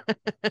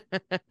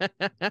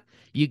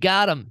 You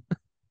got him.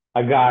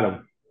 I got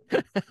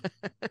them.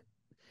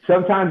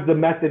 Sometimes the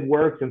method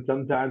works, and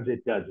sometimes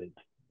it doesn't.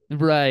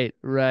 Right,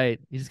 right.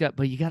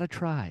 But you got to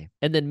try.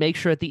 And then make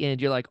sure at the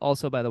end you're like,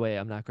 also, by the way,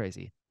 I'm not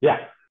crazy. Yeah.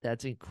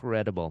 That's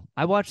incredible.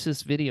 I watched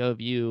this video of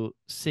you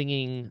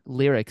singing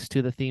lyrics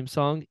to the theme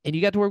song, and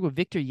you got to work with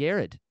Victor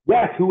Yared.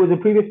 Yes, who was a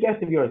previous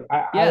guest of yours.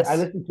 Yes. I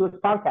listened to his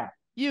podcast.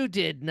 You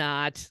did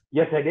not.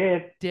 Yes, I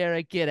did.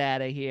 Derek, get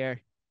out of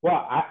here.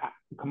 Well,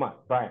 come on,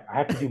 Brian. I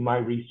have to do my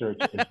research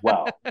as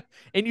well.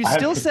 And you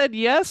still said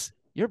yes?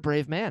 You're a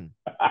brave man.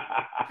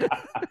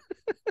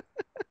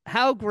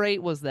 How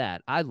great was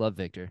that? I love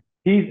Victor.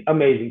 He's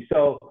amazing.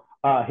 So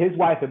his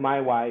wife and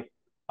my wife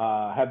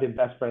have been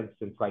best friends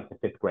since like the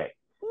 5th grade.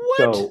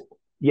 What? So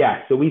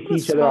yeah, so we see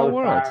each other all the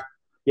world. time.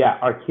 Yeah,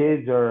 our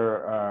kids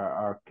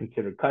are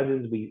considered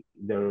cousins.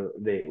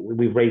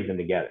 We've raised them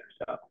together.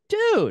 So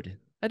dude,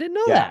 I didn't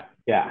know yeah, that.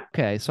 Yeah.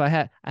 Okay, so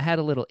I had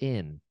a little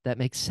in. That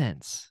makes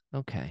sense.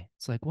 Okay,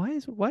 it's like why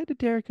did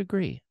Derek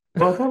agree?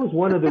 Well, that was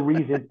one of the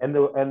reasons, and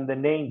the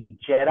name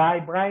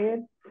Jedi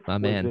Brian My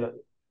man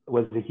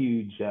was a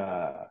huge.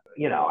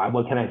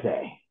 What can I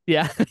say?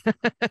 Yeah,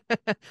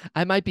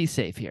 I might be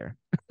safe here.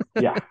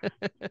 Yeah.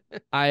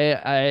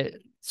 I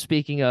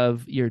speaking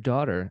of your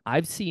daughter,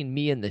 I've seen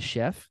Me and the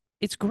Chef.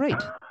 It's great.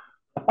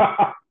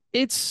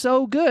 It's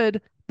so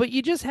good, but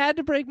you just had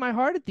to break my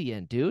heart at the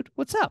end, dude.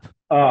 What's up?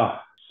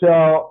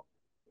 So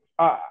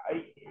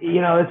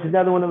it's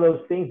another one of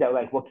those things that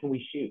like, what can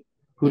we shoot?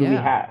 Who do we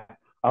Yeah. have?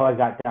 Oh, I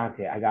got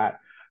Dante. I got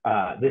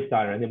this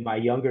daughter, and then my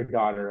younger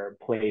daughter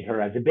played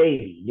her as a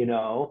baby,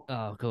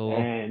 Oh, cool.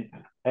 and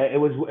it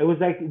was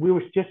like we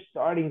were just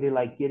starting to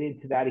like get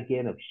into that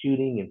again of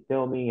shooting and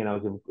filming, and I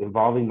was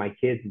involving my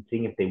kids and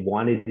seeing if they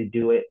wanted to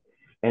do it,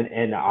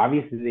 and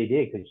obviously they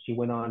did because she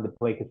went on to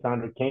play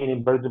Cassandra Cain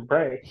in Birds of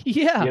Prey,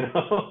 Yeah. you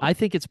know. I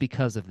think it's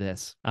because of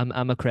this.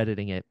 I'm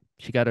accrediting it.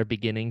 She got her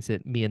beginnings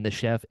at Me and the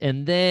Chef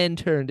and then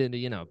turned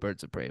into,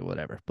 Birds of Prey,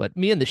 whatever. But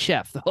Me and the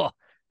Chef, oh,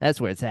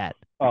 that's where it's at.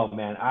 Oh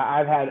man,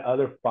 I've had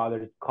other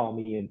fathers call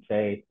me and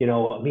say,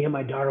 me and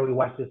my daughter, we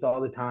watch this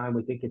all the time.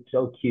 We think it's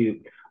so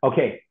cute.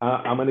 Okay,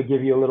 I'm gonna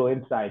give you a little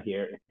insight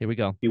here. If Here we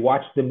go. you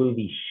watch the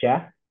movie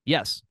Chef,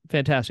 Yes.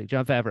 Fantastic.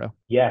 Jon Favreau.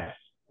 yes,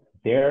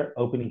 their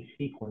opening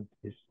sequence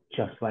is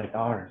just like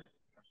ours.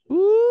 So,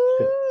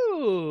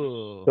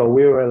 Ooh. so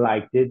we were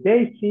like, did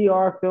they see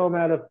our film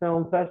at a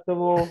film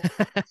festival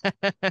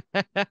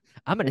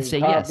I'm going to and say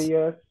yes. copy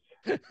us?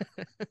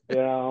 You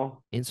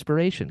know?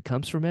 Inspiration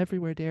comes from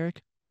everywhere,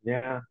 Derek.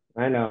 Yeah,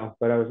 I know,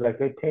 but I was like,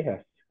 good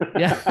taste.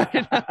 Yeah.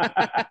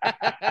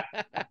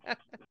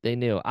 They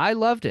knew. I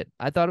loved it.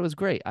 I thought it was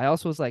great. I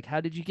also was like,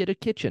 how did you get a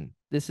kitchen?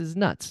 This is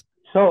nuts.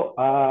 So,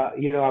 I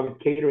was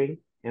catering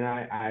and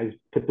I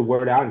put the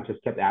word out and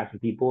just kept asking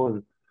people.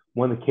 And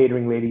one of the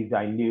catering ladies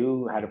I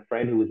knew had a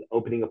friend who was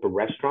opening up a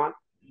restaurant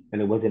and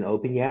it wasn't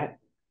open yet.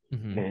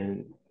 Mm-hmm.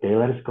 And they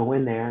let us go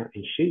in there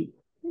and shoot.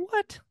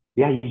 What?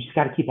 Yeah, you just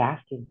got to keep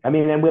asking. I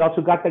mean, and we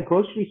also got that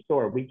grocery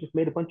store. We just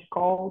made a bunch of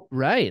calls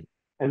Right.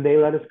 and they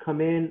let us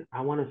come in. I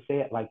want to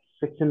say at like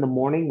 6 in the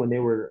morning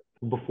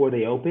before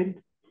they opened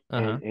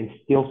Uh-huh. and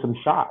steal some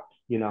shots.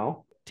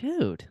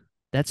 Dude,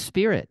 that's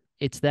spirit.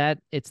 It's that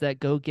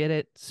go get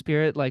it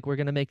spirit, like we're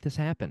gonna make this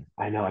happen.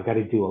 I know I got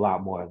to do a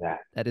lot more of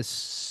that. That is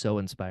so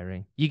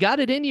inspiring. You got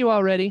it in you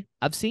already.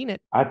 I've seen it.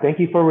 I thank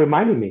you for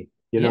reminding me,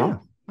 you Yeah,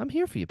 know? I'm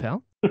here for you,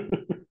 pal.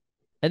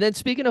 And then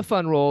speaking of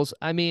fun roles,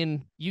 I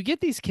mean, you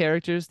get these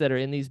characters that are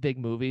in these big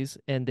movies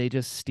and they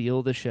just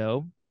steal the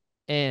show.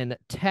 And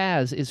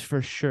Taz is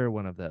for sure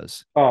one of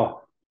those.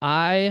 Oh,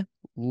 I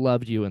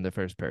loved you in the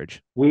first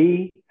Purge.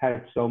 we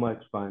had so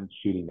much fun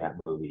shooting that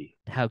movie.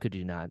 How could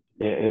you not?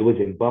 It was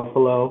in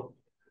Buffalo.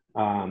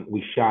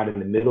 We shot in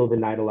the middle of the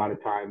night a lot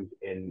of times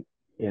in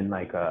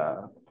like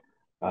a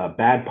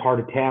bad part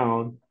of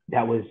town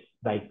that was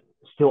like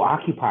still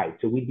occupied.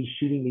 So we'd be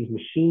shooting these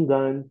machine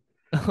guns,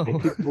 and Oh,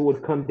 people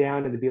would come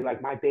down and they'd be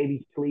like, "My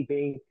baby's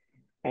sleeping,"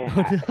 and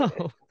oh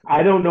no.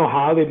 I don't know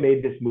how they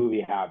made this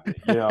movie happen,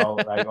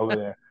 like over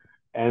there.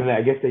 And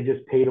I guess they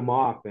just paid them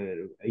off,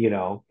 and.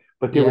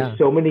 But there were Yeah,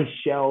 so many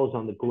shells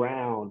on the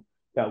ground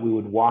that we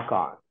would walk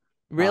on.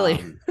 really.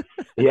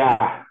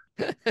 Yeah.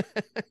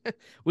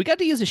 We got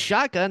to use a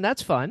shotgun.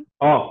 That's fun.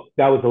 Oh,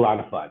 that was a lot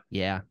of fun.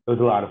 Yeah. It was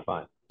a lot of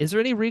fun. Is there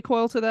any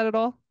recoil to that at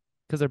all?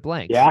 Because they're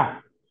blanks. Yeah.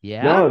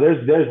 Yeah? No,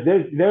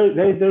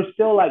 there's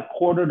still like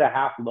quarter to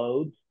half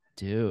loads.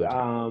 Dude.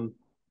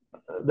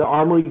 The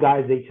armory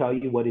guys, they tell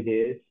you what it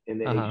is, and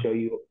then they Uh-huh. show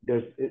you.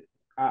 The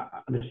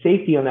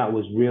safety on that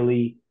was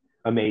really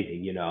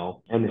amazing,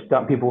 and the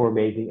stunt people were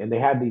amazing, and they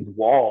had these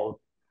walls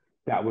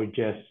that were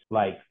just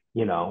like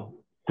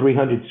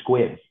 300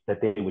 squibs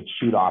that they would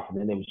shoot off, and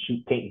then they would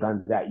shoot paint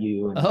guns at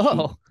you, and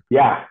Oh,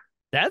 yeah,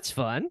 that's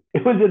fun.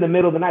 it was in the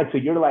middle of the night, so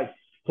you're like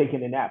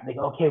taking a nap. They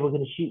go, okay, we're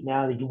gonna shoot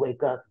now. Then you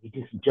wake up, you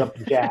do some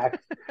jumping jacks,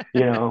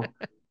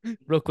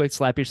 Real quick,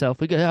 slap yourself.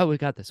 We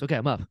got this. Okay,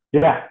 I'm up.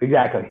 Yeah,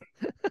 exactly.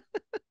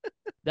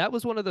 That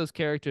was one of those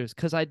characters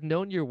because I'd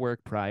known your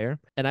work prior,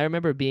 and I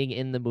remember being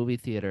in the movie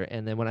theater,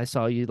 and then when I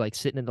saw you like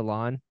sitting in the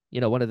lawn,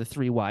 one of the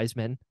three wise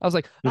men, I was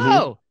like, Mm-hmm.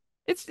 oh,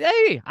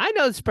 hey, I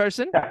know this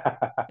person.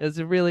 It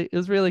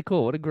was really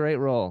cool. What a great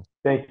role.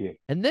 Thank you.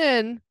 And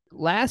then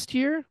last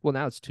year, well,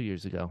 now it's 2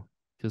 years ago,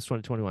 because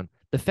 2021,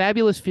 the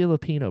Fabulous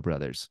Filipino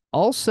Brothers,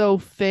 also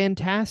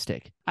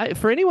fantastic.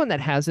 For anyone that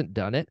hasn't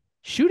done it,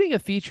 shooting a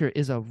feature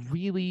is a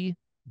really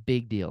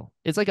big deal.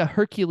 It's like a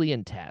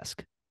Herculean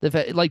task.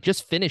 Like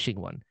just finishing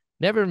one.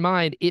 Never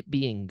mind it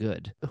being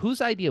good. Whose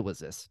idea was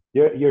this?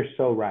 You're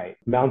so right.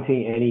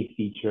 Mounting any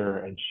feature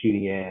and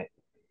shooting it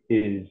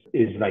is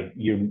like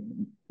you're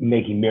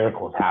making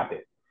miracles happen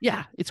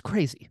Yeah, it's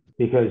crazy.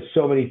 because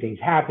so many things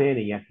happen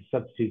and you have to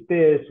substitute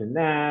this and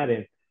that.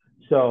 And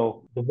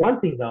so the one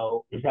thing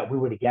though is that we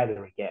were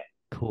together again,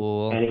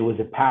 Cool. and it was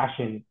a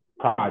passion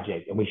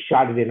project, and we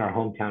shot it in our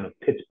hometown of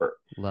Pittsburgh.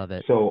 Love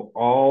it. So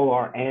all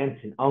our aunts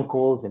and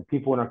uncles and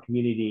people in our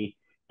community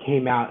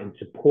came out and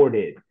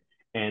supported,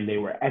 and they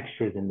were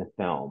extras in the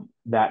film.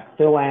 That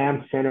Phil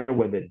Am Center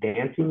where the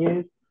dancing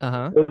is,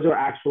 Uh-huh. those are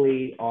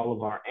actually all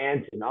of our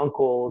aunts and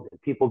uncles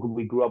and people who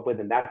we grew up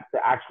with, and that's the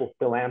actual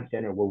Phil Am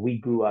Center where we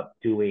grew up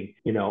doing,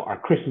 our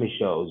Christmas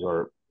shows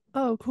or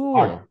Oh,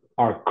 cool.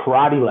 our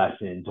karate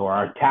lessons or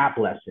our tap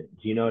lessons.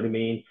 You know what I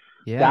mean?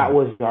 Yeah. That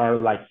was our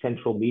like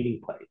central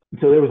meeting place.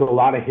 So there was a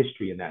lot of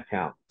history in that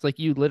town. It's like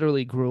you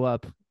literally grew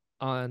up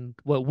on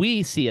what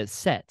we see as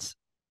sets,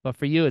 but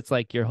for you, it's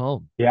like your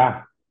home.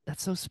 Yeah.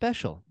 That's so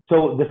special.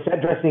 So the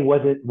set dressing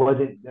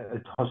wasn't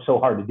so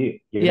hard to do.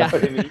 You know Yeah.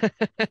 what I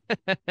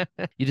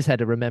mean? You just had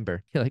to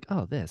remember. You're like,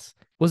 oh, this.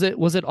 Was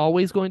it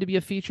always going to be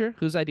a feature?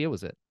 Whose idea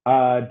was it?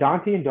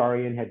 Dante and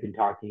Darian had been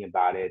talking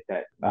about it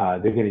that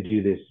they're going to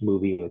do this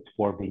movie with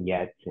 4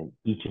 vignettes, and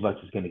each of us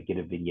is going to get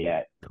a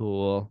vignette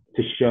Cool.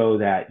 to show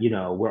that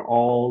we're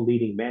all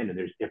leading men and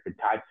there's different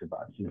types of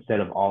us instead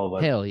of all of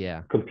us Hell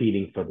yeah.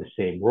 competing for the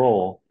same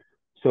role.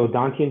 So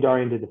Dante and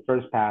Darian did the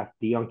first pass.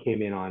 Dion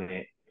came in on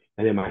it.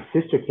 And then my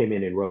sister came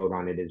in and wrote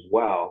on it as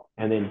well.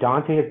 And then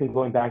Dante has been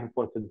going back and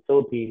forth to the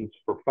Philippines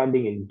for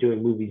funding and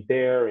doing movies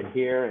there and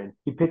here. And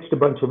he pitched a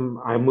bunch of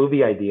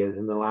movie ideas.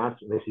 And the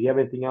last, they said, you have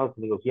anything else?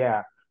 And he goes,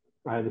 yeah,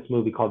 I have this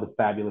movie called The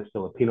Fabulous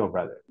Filipino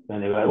Brothers.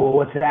 And they were like, well,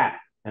 what's that?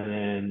 And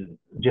then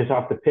just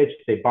off the pitch,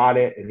 they bought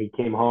it and he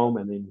came home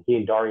and then he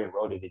and Darian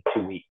wrote it in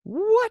 2 weeks.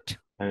 What?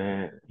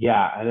 And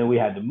then we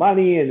had the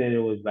money and then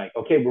it was like,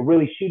 okay, we're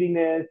really shooting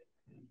this.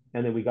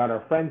 And then we got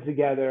our friends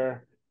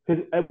together.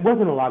 Because it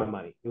wasn't a lot of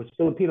money. It was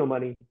Filipino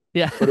money.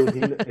 Yeah. But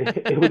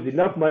it was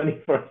enough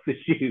money for us to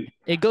shoot.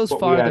 It goes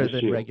farther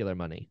than regular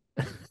money.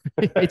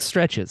 It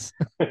stretches.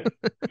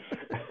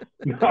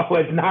 No,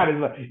 it's not as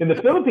much. In the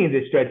Philippines,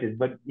 it stretches,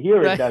 but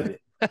here it doesn't.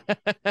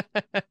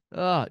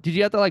 Oh, did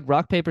you have to like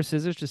rock, paper,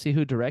 scissors to see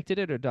who directed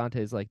it? Or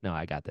Dante's like, no,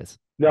 I got this?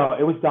 No,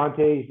 it was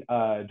Dante's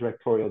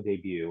directorial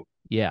debut.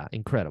 Yeah,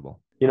 incredible.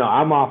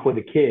 I'm off with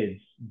the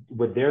kids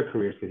with their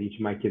careers because each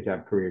of my kids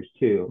have careers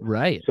too.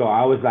 Right. So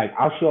I was like,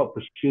 I'll show up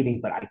for shooting,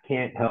 but I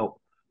can't help,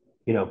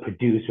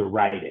 produce or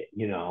write it,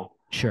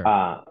 Sure.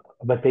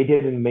 But they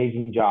did an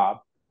amazing job.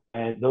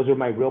 And those are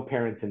my real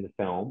parents in the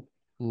film.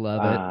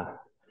 Love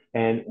it.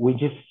 And we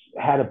just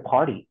had a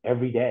party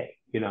every day.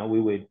 We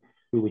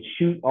would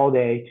shoot all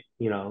day,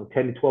 10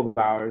 to 12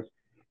 hours.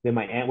 Then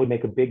my aunt would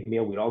make a big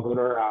meal. We'd all go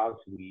to her house.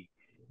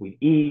 We'd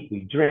eat,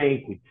 we'd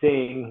drink, we'd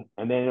sing.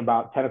 And then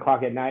about 10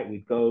 o'clock at night,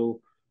 we'd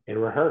go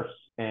and rehearse.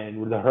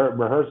 And the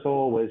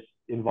rehearsal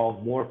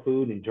involved more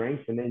food and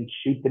drinks and then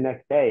shoot the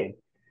next day.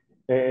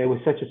 It was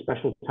such a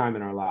special time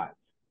in our lives.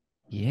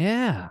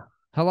 Yeah.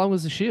 How long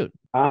was the shoot?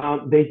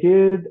 They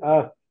did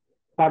about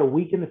a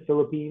week in the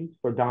Philippines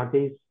for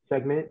Dante's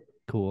segment.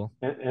 Cool.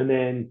 And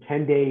then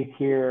 10 days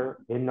here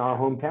in our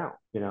hometown,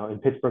 in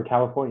Pittsburgh,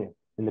 California,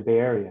 in the Bay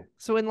Area.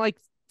 So in like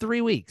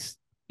 3 weeks,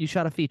 you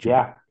shot a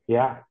feature.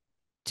 Yeah.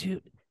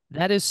 Dude,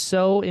 that is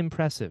so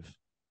impressive.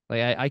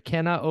 Like I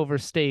cannot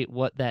overstate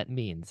what that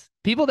means.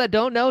 People that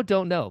don't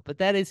know, but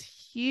that is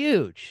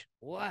huge.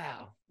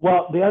 Wow.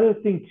 Well, the other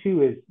thing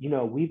too is,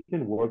 we've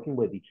been working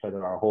with each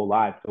other our whole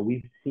lives. So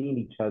we've seen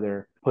each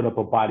other put up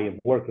a body of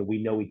work and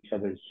we know each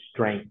other's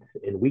strengths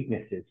and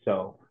weaknesses.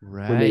 So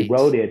when they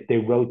wrote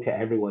to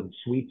everyone's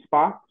sweet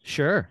spots.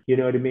 Sure. You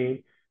know what I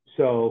mean?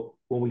 So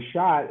when we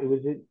shot, it was,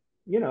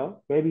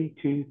 maybe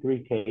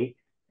 2-3 takes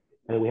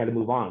and then we had to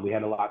move on. We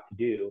had a lot to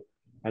do.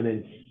 And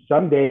then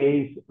some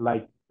days,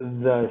 like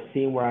the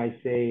scene where I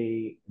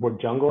say we're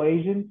jungle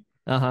Asians,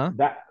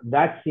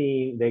 that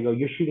scene, they go,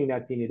 you're shooting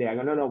that scene today. I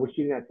go, no, we're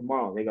shooting that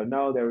tomorrow. They go,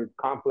 no, there is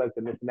conflict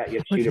and this and that. You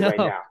have to shoot it right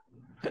now.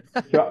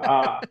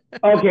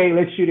 So, okay,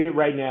 let's shoot it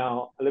right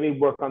now. Let me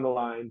work on the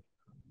lines.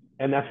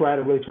 And that's where I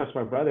had to really trust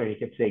my brother. And he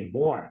kept saying,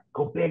 more,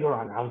 go bigger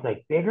on it. I was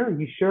like, bigger? Are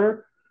you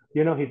sure?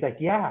 He's like,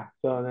 yeah.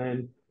 So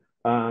then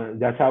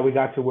that's how we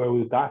got to where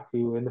we got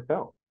to in the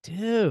film.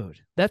 Dude,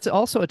 that's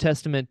also a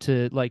testament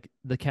to like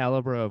the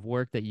caliber of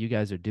work that you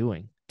guys are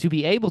doing to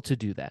be able to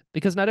do that,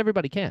 because not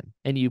everybody can.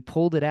 And you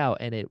pulled it out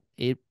and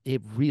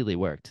it really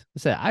worked.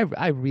 So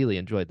I really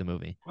enjoyed the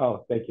movie.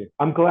 Oh, thank you.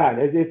 I'm glad.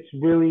 It's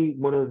really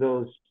one of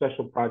those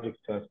special projects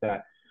to us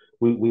that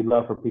we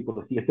love for people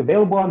to see. It's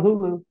available on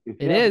Hulu.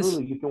 If you have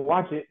Hulu, you can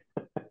watch it.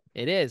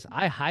 It is.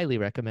 I highly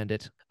recommend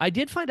it. I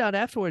did find out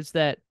afterwards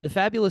that the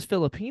Fabulous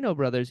Filipino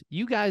Brothers,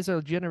 you guys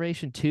are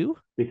generation 2?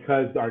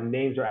 Because our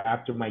names are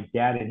after my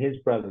dad and his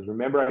brothers.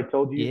 Remember I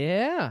told you?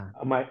 Yeah.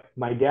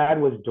 My dad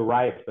was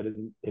Darius, but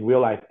in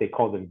real life they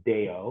called him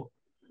Deo.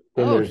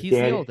 Then he's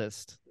the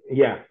oldest.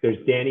 Yeah.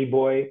 There's Danny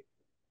Boy,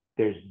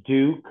 there's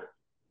Duke,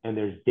 and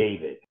there's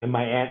David. And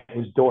my aunt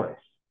was Doris,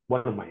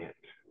 one of my aunts.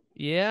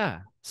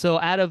 Yeah.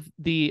 So out of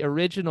the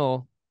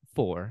original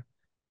 4,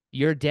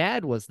 your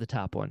dad was the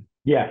top one.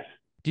 Yes.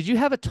 Did you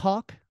have a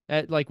talk?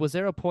 Was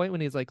there a point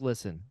when he's like,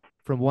 listen,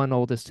 from one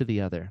oldest to the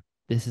other,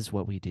 this is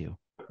what we do?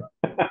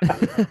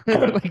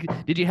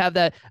 Did you have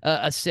that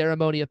a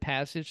ceremony of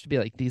passage to be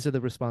like, these are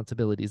the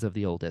responsibilities of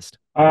the oldest?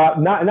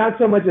 Not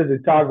so much as a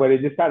talk, but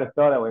it just kind of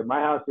felt that way. My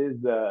house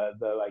is the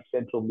like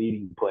central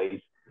meeting place.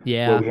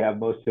 Yeah. Where we have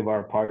most of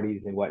our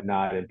parties and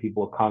whatnot, and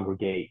people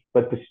congregate.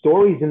 But the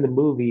stories in the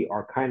movie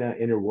are kind of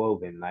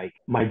interwoven. Like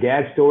my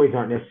dad's stories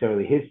aren't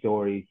necessarily his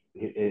stories.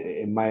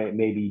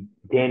 Maybe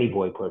Danny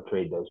Boy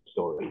portrayed those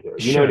stories, or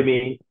you know what I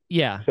mean?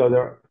 Yeah. So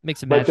they're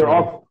makes it but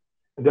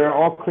they're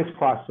all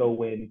crisscrossed. So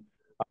when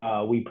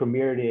we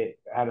premiered it,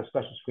 had a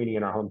special screening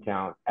in our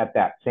hometown at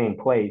that same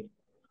place,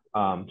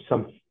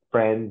 some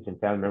friends and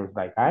family members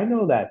like, I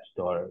know that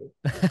story,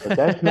 but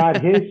that's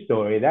not his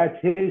story. That's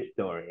his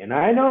story, and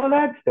I know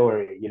that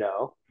story.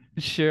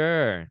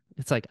 Sure.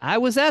 It's like I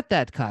was at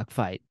that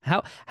cockfight.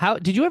 How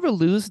did you ever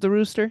lose the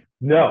rooster?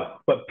 No,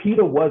 but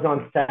PETA was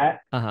on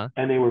set Uh-huh.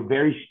 and they were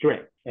very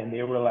strict and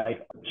they were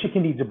like,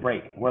 chicken needs a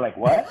break. We're like,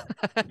 what?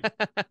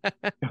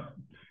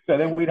 So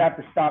then we'd have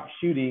to stop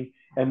shooting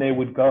and they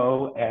would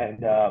go and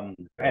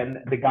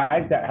the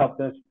guys that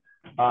helped us,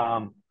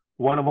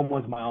 one of them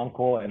was my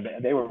uncle and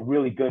they were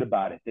really good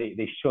about it.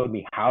 They showed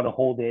me how to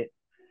hold it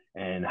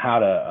and how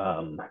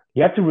to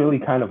you have to really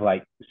kind of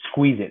like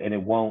squeeze it and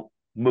it won't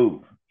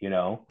move, you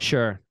know?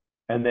 Sure.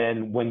 And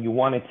then when you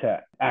want it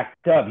to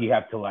act up, you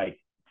have to like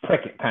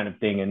prick it kind of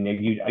thing. And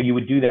you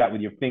would do that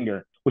with your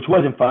finger, which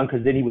wasn't fun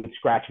because then he would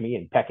scratch me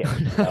and peck it,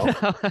 you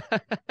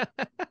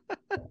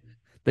know?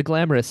 The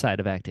glamorous side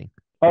of acting.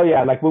 Oh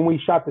yeah, like when we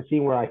shot the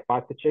scene where I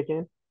fought the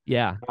chicken,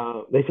 Yeah.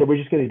 they said we're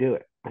just gonna do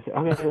it. I said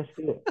okay, let's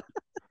do it.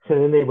 So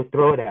then they would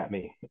throw it at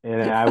me,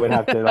 and I would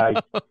have to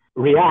like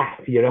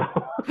react, you know.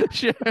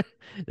 Sure.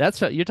 That's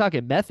what you're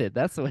talking method.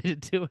 That's the way to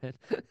do it.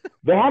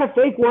 They had a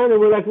fake one, and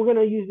we're like, we're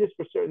gonna use this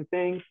for certain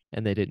things.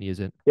 And they didn't use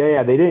it.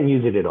 Yeah, they didn't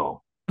use it at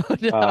all. Oh,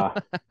 no.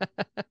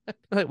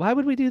 Like, why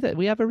would we do that?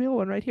 We have a real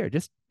one right here.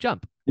 Just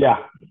jump. Yeah.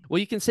 Well,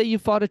 you can say you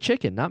fought a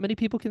chicken. Not many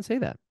people can say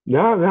that.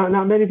 No,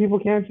 not many people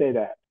can say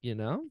that. You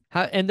know?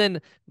 And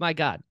then, my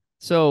God.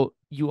 So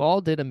you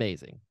all did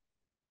amazing.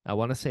 I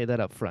want to say that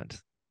up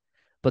front.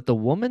 But the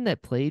woman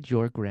that played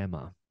your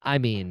grandma, I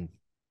mean,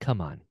 come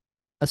on,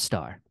 a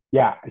star.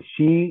 Yeah,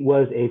 she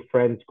was a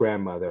friend's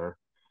grandmother.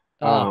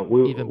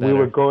 Oh, even We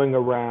were better. going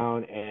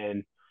around,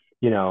 and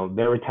you know,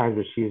 there were times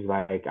where she's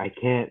like, I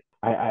can't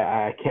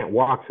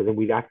walk. So then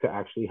we'd have to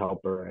actually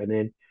help her. And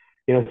then,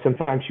 you know,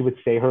 sometimes she would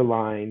say her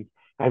lines.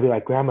 I'd be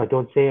like, Grandma,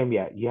 don't say them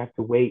yet. You have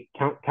to wait.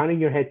 Counting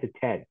your head to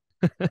 10.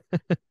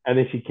 And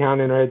then she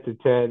counted her head to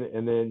 10.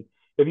 And then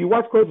if you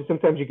watch closer,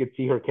 sometimes you could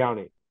see her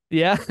counting,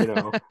 Yeah. you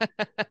know.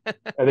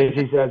 And then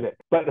she says it.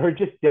 But her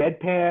just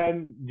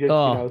deadpan, just, you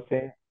Oh, know,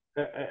 saying,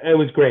 it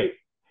was great.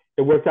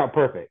 It worked out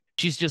perfect.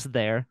 she's just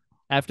there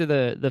after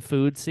the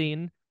food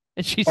scene,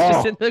 and she's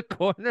just in Oh, the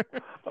corner.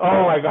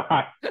 oh my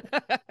God.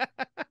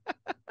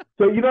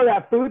 So, you know,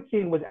 that food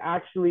scene was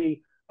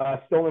actually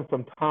stolen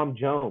from Tom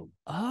Jones.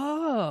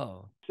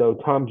 Oh, So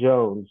Tom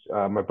Jones,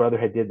 my brother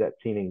had did that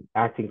scene in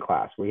acting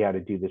class where he had to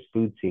do this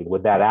food scene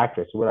with that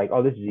actress. So we're like,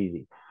 oh, this is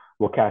easy.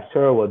 We'll cast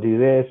her. We'll do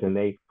this, and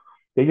they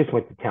just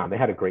went to town. They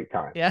had a great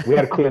time. yeah. We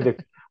had to clear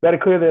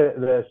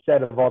the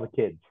set of all the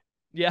kids.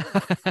 Yeah.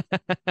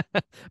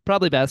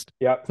 Probably best.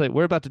 Yep. It's like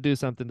we're about to do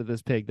something to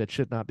this pig that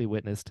should not be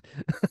witnessed.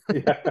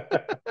 Yeah.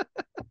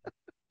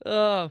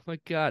 Oh my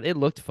God. It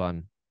looked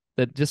fun.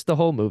 That just the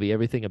whole movie,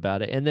 everything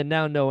about it. And then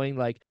now knowing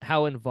like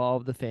how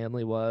involved the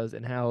family was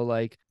and how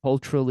like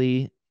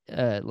culturally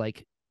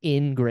like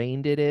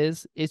ingrained it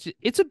is,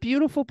 it's a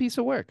beautiful piece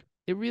of work.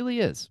 It really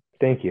is.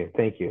 Thank you.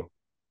 Thank you.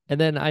 And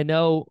then I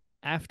know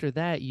after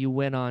that you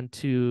went on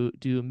to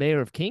do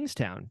Mayor of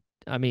Kingstown.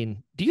 I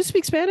mean, do you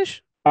speak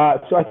Spanish?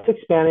 So I took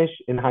Spanish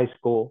in high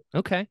school,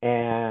 Okay.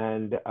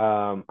 and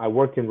I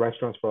worked in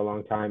restaurants for a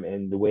long time.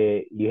 And the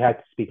way you had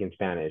to speak in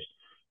Spanish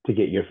to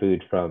get your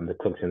food from the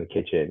cooks in the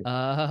kitchen.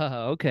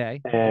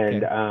 Okay.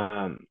 And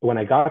Okay. when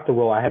I got the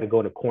role, I had to go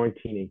into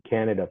quarantine in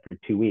Canada for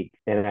 2 weeks,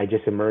 and I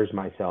just immersed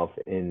myself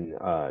in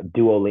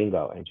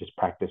Duolingo and just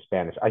practice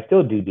Spanish. I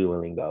still do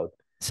Duolingo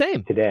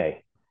Same.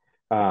 today.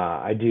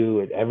 I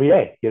do it every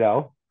day, you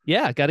know.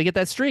 Yeah, got to get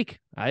that streak.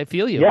 I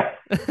feel you. Yeah,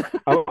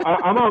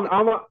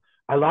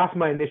 I lost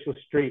my initial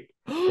streak.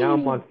 Now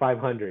I'm on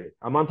 500.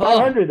 I'm on Oh,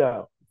 500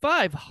 though.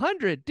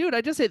 500. Dude,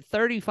 I just hit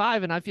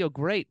 35 and I feel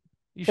great.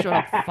 You showed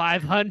up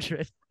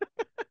 500.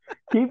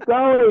 Keep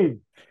going.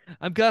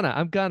 I'm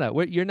gonna.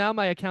 You're now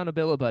my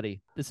accountability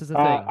buddy. This is a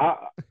thing.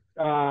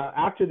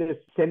 After this,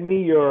 send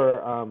me your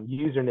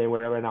username,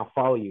 whatever, and I'll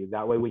follow you.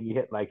 That way, when you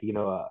hit like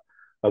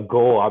a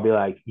goal, I'll be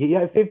like, you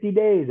have 50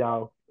 days. Yeah,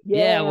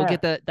 we'll Yeah,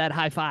 get that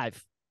high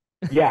five.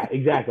 yeah,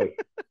 exactly.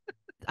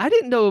 I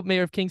didn't know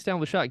Mayor of Kingstown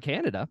was shot in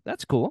Canada.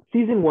 That's cool.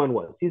 Season 1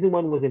 was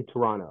in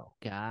Toronto,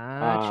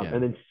 Gotcha.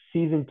 and then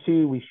season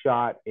 2 we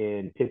shot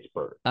in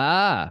Pittsburgh.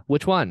 Ah,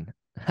 which one?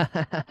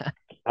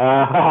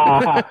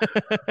 Uh,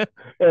 it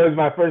was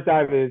my first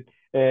time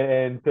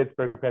in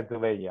Pittsburgh,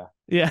 Pennsylvania.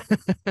 Yeah.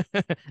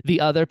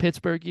 The other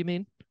Pittsburgh, you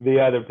mean? The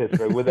other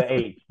Pittsburgh with the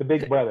H, the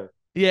big brother.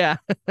 Yeah.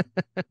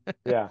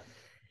 Yeah.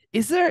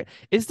 Is there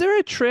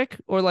a trick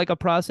or like a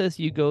process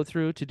you go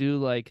through to do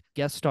like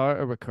guest star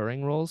or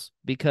recurring roles?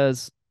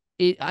 Because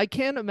I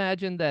can't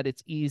imagine that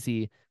it's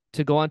easy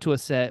to go onto a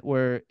set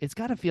where it's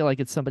got to feel like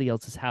it's somebody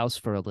else's house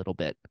for a little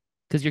bit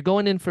because you're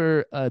going in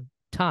for a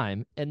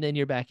time and then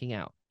you're backing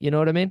out. You know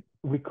what I mean?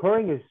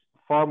 Recurring is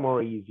far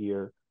more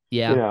easier,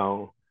 Yeah.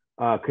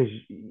 because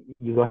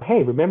you go,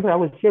 hey, remember I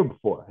was here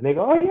before, and they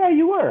go, oh yeah,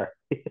 you were.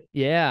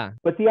 Yeah.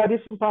 But the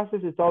audition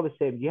process is all the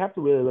same. You have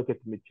to really look at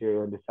the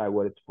material and decide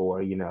what it's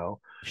for. This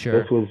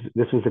Sure.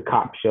 was a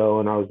cop show,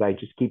 and I was like,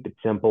 just keep it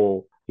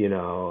simple.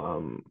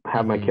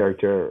 Have my Hmm.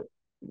 character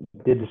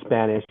did the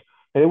Spanish,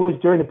 and it was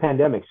during the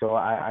pandemic, so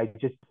I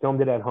just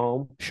filmed it at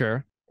home,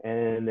 Sure.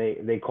 and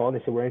they called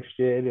and they said we're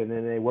interested, and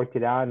then they worked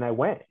it out, and I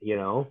went,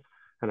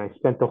 and I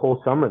spent the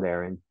whole summer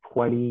there in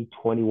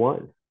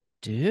 2021.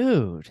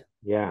 Dude,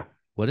 Yeah.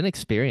 what an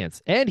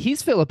experience. And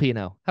he's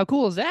Filipino. How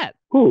cool is that?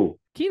 Who?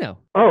 Kino.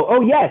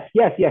 Oh, yes,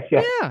 yes, yes,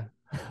 yes. Yeah.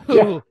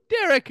 Yeah. Ooh,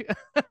 Derek.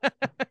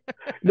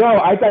 No,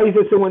 I thought you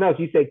said someone else.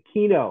 You said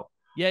Kino.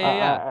 Yeah,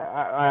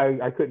 yeah,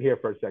 yeah. I couldn't hear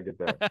for a second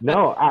there.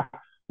 No,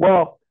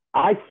 well,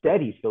 I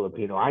said he's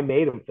Filipino. I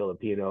made him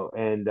Filipino,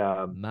 and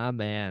My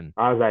man.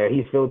 I was like,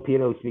 he's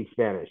Filipino, speaks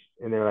Spanish,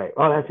 and they're like,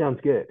 oh, that sounds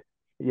good,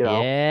 you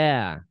know.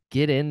 Yeah.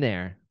 Get in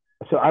there.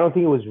 So I don't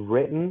think it was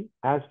written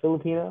as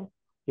Filipino,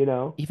 you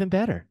know. Even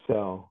better.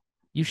 So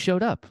You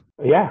showed up.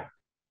 yeah,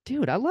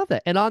 Dude, I love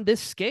that. And on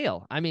this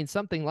scale, I mean,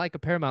 something like a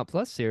Paramount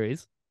Plus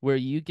series where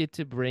you get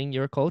to bring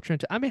your culture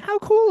into, I mean, how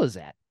cool is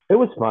that? it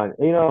was fun.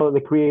 You know,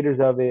 the creators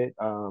of it,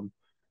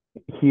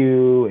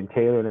 Hugh and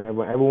Taylor and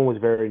everyone was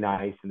very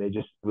nice, and they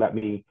just let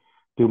me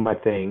do my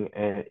thing.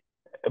 And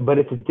but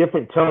it's a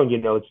different tone, you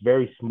know. It's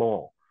very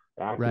small.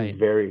 The acting Right. is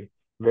very,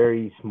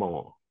 very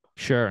small.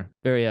 Sure.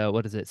 Very,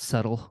 what is it?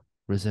 Subtle,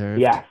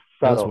 reserved. Yeah,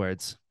 Those subtle,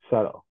 words.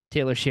 subtle.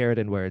 Taylor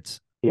Sheridan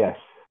words. Yes.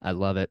 I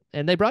love it.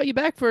 And they brought you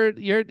back for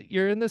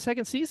you're in the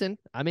second season.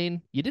 I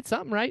mean, you did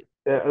something right.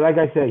 Like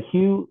I said,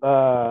 Hugh,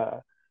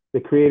 the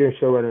creator and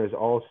showrunner, is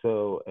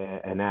also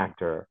an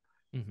actor.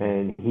 Mm-hmm.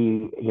 And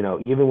he, you know,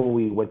 even when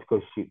we went to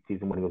go shoot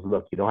season one, he goes,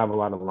 look, you don't have a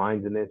lot of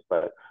lines in this,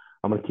 but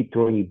I'm going to keep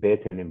throwing you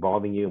bits and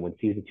involving you. And when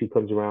season two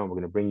comes around, we're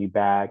going to bring you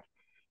back.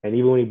 And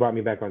even when he brought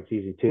me back on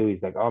season two,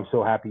 he's like, oh, I'm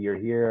so happy you're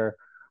here.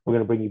 We're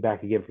going to bring you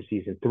back again for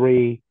season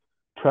three.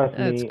 Trust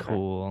That's me.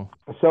 cool.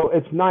 So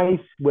it's nice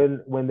when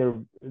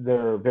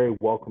they're very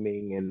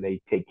welcoming and they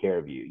take care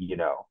of you, you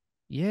know.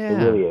 Yeah.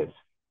 It really is.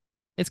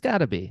 It's got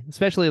to be,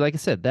 especially like I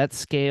said, that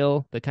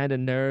scale, the kind of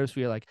nerves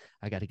where you're like,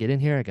 I got to get in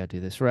here, I got to do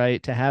this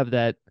right. To have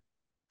that,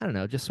 I don't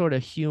know, just sort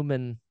of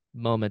human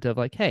moment of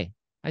like, hey,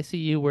 I see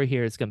you, we're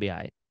here, it's gonna be all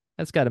right.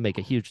 That's got to make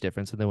a huge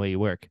difference in the way you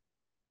work.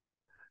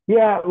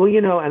 Yeah, well,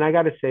 you know, and I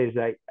got to say,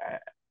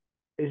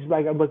 it's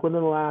like I'm like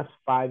within the last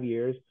 5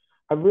 years,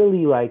 I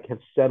really like have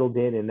settled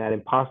in, and that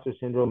imposter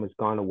syndrome has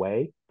gone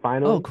away Oh,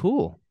 finally.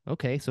 cool.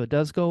 Okay, so it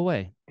does go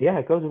away. Yeah,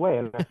 it goes away,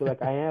 and I feel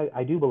like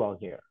I do belong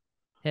here.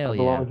 I Hell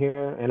yeah. belong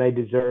here, and I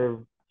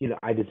deserve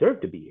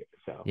to be here.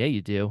 So Yeah,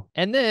 you do.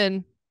 And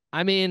then,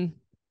 I mean,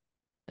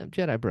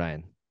 Jedi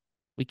Brian,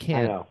 we I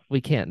can't know.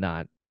 we can't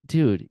not.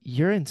 Dude,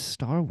 you're in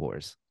Star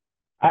Wars.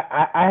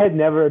 I had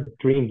never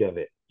dreamed of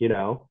it. You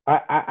know,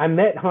 I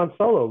met Han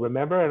Solo,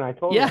 remember, and I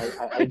told him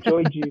Yeah. I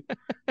enjoyed you,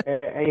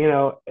 and, you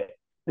know.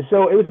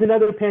 So it was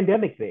another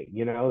pandemic thing,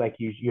 you know, like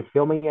you're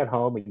filming at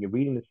home and you're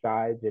reading the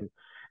sides, and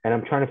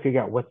I'm trying to figure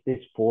out what's this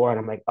for, and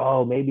I'm like,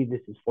 oh, maybe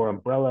this is for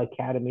Umbrella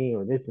Academy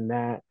or this and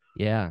that.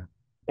 Yeah.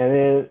 And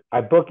then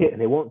I book it,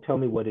 and they won't tell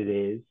me what it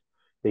is.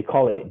 They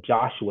call it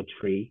Joshua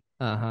Tree.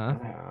 Uh-huh.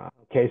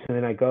 Okay, so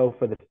then I go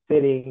for the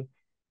fitting,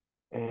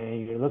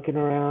 and you're looking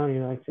around,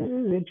 you're like, this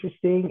is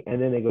interesting. And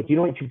then they go, do you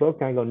know what you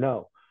booked? And I go,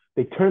 no.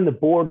 They turn the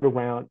board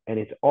around, and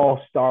it's all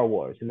Star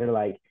Wars. And they're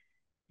like,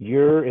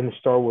 you're in the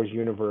Star Wars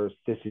universe.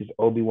 This is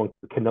Obi-Wan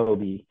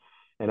Kenobi.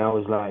 And I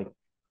was like,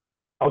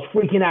 I was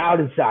freaking out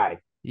inside.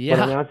 But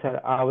on the Yeah.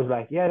 outside, I was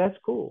like, yeah, that's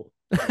cool.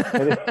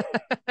 And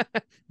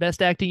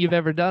Best acting you've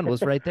ever done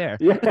was right there.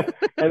 yeah.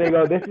 And they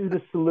go, this is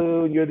the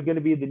saloon. You're going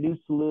to be the new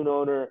saloon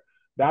owner.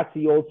 That's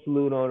the old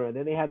saloon owner. And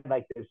then they had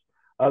like this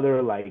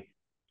other like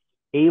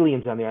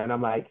aliens on there. And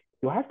I'm like,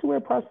 do I have to wear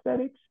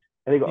prosthetics?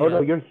 And they go, oh, Yeah.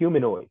 no, you're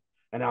humanoid.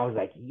 And I was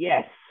like,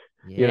 yes.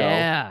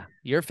 Yeah.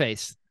 Your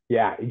face.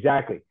 Yeah,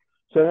 exactly.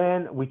 So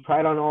then we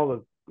tried on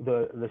all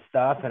the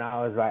stuff. And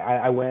I was like,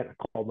 I went,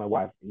 called my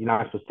wife. You're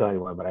not supposed to tell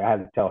anyone, but I had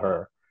to tell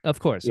her, Of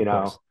course, you of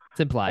know. course. It's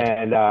implied.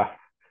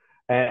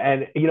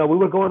 And you know, we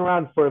were going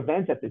around for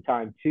events at the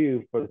time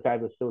too for the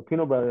Fabulous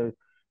Filipino Brothers,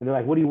 and they're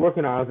like, "What are you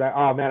working on?" I was like,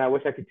 "Oh man, I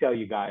wish I could tell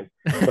you guys,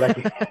 but I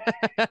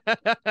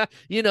can't."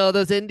 You know,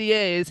 those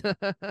NDAs.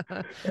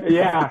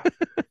 Yeah,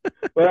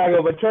 but I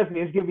go, but trust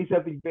me, it's gonna be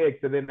something big.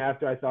 So then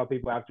after I saw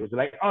people afterwards, they're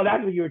like, "Oh,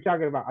 that's what you were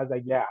talking about." I was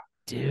like, "Yeah."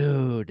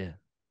 Dude,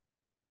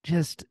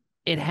 just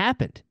it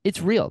happened.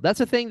 It's real. That's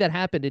a thing that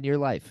happened in your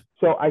life.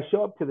 So I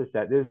show up to the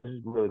set. This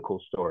is a really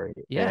cool story,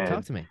 Yeah, talk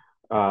and to me.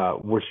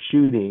 we're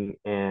shooting,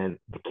 and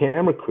the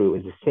camera crew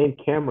is the same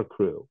camera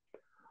crew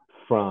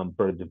from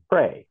Birds of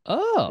Prey. The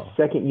Oh,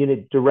 second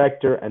unit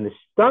director and the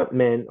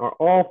stuntmen are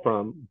all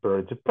from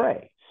Birds of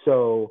Prey.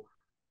 So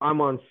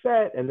I'm on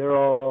set, and they're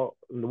all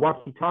in the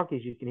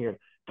walkie-talkies. You can hear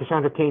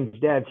Cassandra Cain's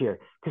dad's here.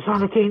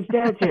 Cassandra Cain's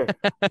dad's here.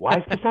 Why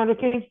is Cassandra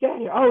Cain's dad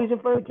here? Oh, he's in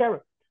front of the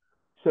camera.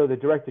 So the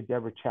director,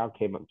 Deborah Chow,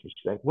 came up to me.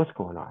 She's like, "What's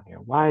going on here?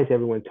 Why is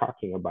everyone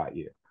talking about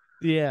you?"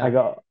 yeah. I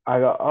go,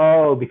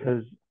 oh,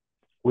 because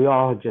we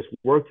all just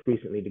worked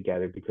recently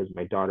together because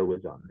my daughter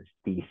was on this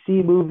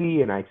DC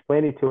movie, and I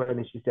explained it to her, and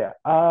then she said,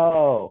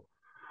 "Oh."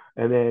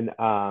 And then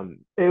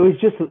it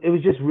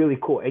was just really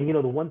cool. And you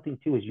know, the one thing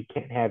too is you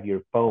can't have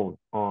your phone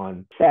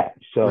on set.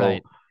 So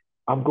Right.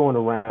 I'm going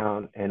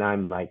around and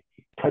I'm like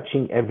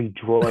touching every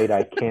droid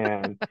I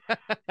can,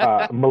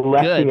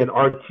 molesting Good. an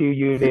R2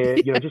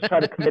 unit, you know, just try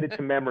to commit it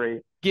to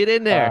memory. Get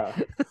in there.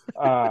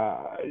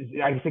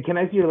 I said, "Can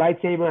I see your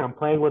lightsaber?" And I'm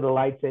playing with a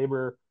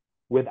lightsaber.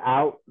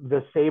 without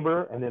the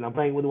saber, and then I'm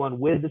playing with one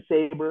with the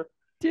saber.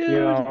 You Dude.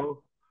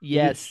 know,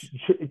 Yes.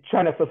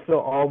 trying to fulfill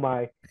all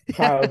my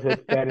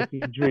childhood fantasy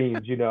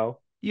dreams. You know.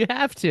 You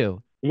have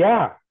to.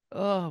 Yeah.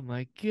 Oh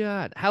my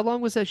God. How long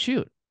was that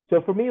shoot?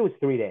 So for me, it was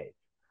 3 days.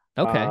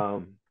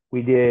 Okay.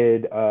 We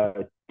did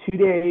 2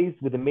 days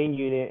with the main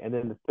unit, and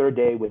then the third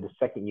day with the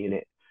second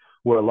unit,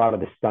 where a lot of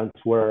the stunts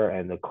were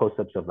and the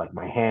close-ups of like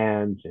my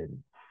hands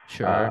and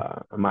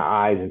Sure. my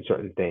eyes and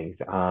certain things.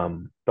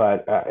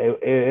 But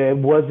it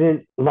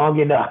wasn't long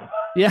enough.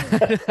 Yeah.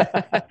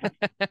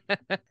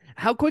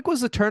 How quick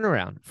was the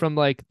turnaround from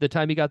like the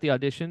time you got the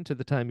audition to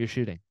the time you're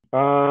shooting? I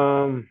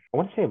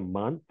want to say a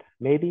month,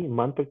 maybe a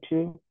month or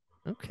two.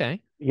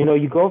 Okay. You know,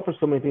 you go for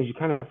so many things, you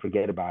kind of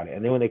forget about it.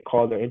 And then when they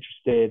call, they're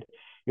interested.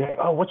 You're like,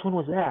 oh, which one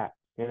was that?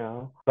 You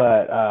know,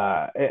 but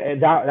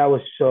and that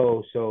was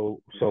so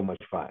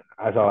much fun.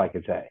 That's all I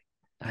can say.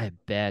 I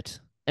bet.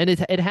 And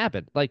it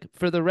happened. Like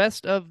for the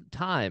rest of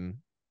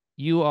time,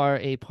 you are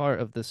a part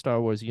of the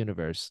Star Wars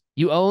universe.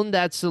 You own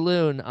that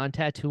saloon on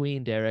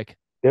Tatooine, Derek.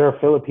 There are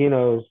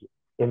Filipinos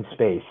in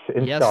space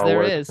in Yes, Star there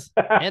Wars. is.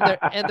 And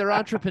they're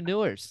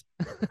entrepreneurs.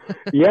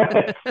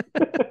 Yes.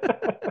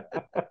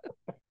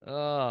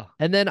 Oh.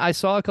 And then I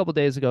saw a couple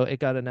days ago it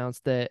got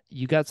announced that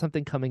you got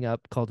something coming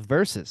up called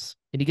Versus,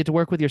 and you get to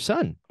work with your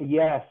son.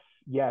 Yes,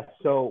 yes.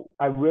 So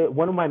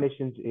one of my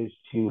missions is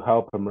to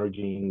help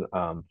emerging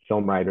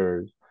film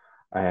writers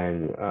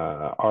and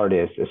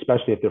artists,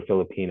 especially if they're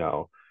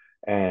Filipino.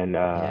 And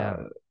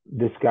Yeah.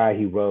 this guy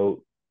he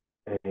wrote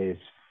is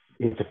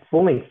it's a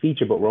full length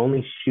feature, but we're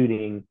only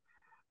shooting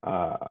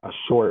a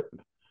short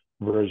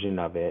version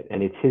of it,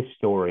 and it's his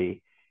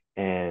story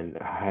and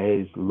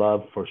his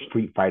love for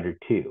Street Fighter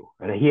 2.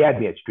 And he had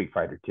me at Street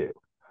Fighter 2.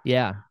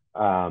 Yeah.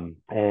 And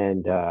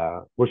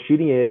we're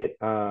shooting it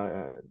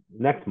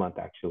next month,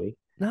 actually.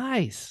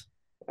 Nice.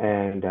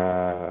 And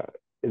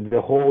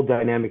the whole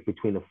dynamic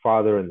between the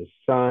father and the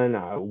son,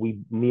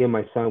 me and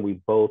my son, we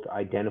both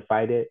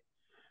identified it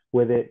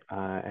with it,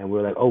 and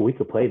we're like, oh, we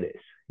could play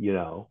this, you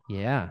know.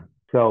 Yeah.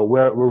 So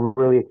we're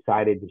really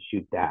excited to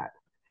shoot that.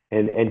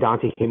 And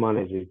Dante came on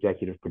as the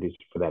executive producer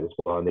for that as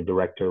well, and the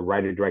director,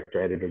 writer,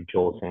 director, editor,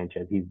 Joel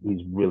Sanchez. He's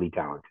really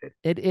talented.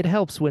 It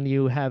helps when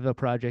you have a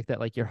project that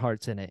like your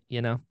heart's in it,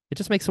 you know? It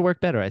just makes the work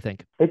better, I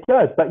think. It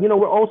does, but you know,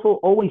 we're also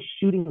always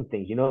shooting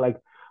things. You know, like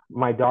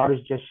my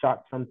daughter's just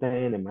shot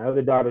something, and my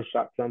other daughter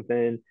shot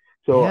something.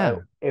 So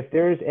Yeah. if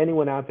there's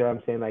anyone out there,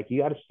 I'm saying like,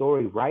 you got a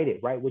story, write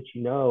it, write what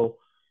you know.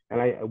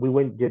 And we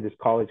went and did this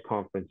college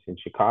conference in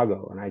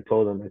Chicago, and I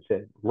told them, I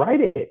said, write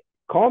it,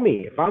 call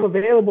me if I'm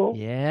available.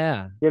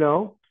 Yeah. You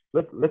know,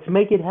 let's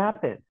make it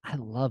happen. I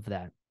love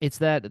that. It's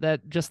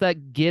that just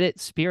that get it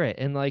spirit,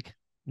 and like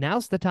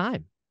now's the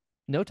time.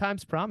 No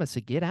time's promised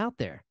to get out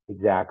there.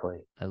 Exactly.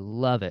 I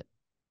love it.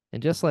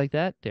 And just like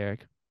that,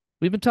 Derek,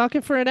 we've been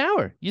talking for an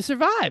hour. You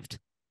survived.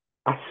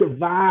 I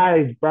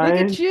survived, Brian.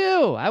 Look at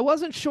you. I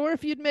wasn't sure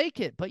if you'd make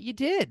it, but you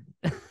did.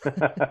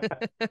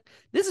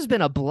 This has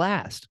been a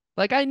blast.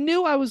 Like, I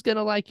knew I was going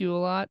to like you a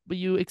lot, but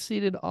you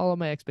exceeded all of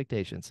my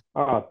expectations.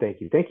 Oh, thank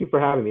you. Thank you for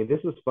having me.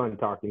 This was fun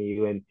talking to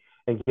you and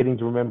getting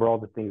to remember all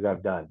the things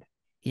I've done.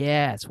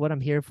 Yeah, it's what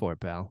I'm here for,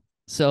 pal.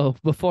 So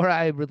before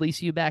I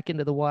release you back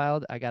into the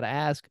wild, I got to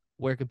ask,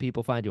 where can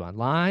people find you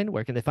online?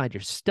 Where can they find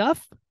your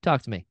stuff?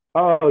 Talk to me.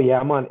 Oh, yeah.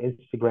 I'm on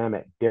Instagram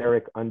at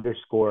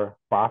Derek_Basco,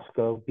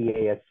 Basco.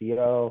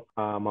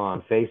 I'm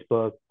on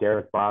Facebook,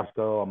 Derek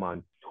Basco. I'm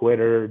on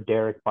Twitter,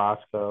 Derek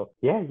Basco.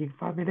 Yeah, you can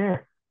find me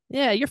there.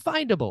 Yeah, you're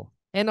findable.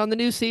 And on the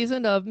new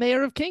season of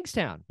Mayor of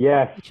Kingstown.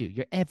 Yes.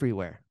 You're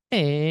everywhere.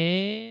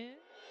 And...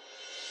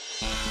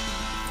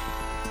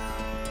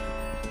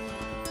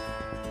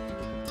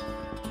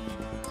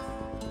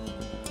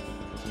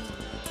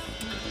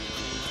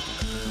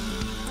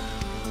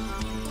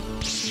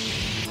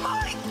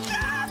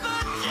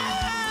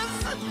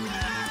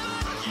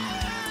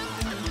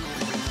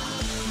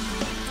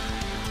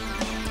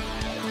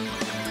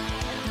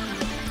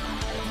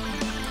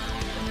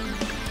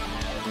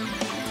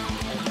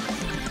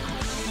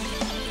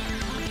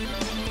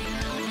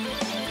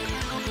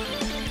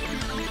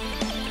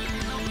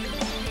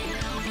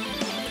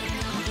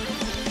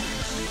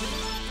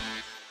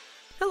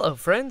 Hello,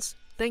 friends.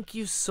 Thank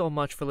you so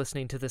much for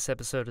listening to this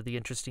episode of the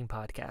Interesting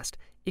Podcast.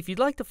 If you'd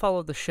like to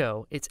follow the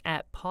show, it's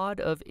at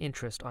Pod of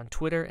Interest on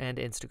Twitter and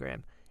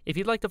Instagram. If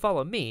you'd like to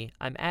follow me,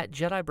 I'm at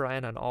Jedi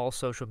Brian on all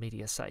social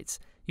media sites.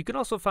 You can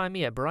also find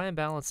me at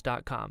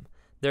brianballance.com.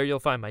 There you'll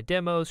find my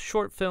demos,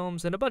 short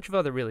films, and a bunch of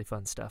other really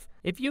fun stuff.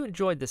 If you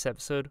enjoyed this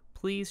episode,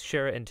 please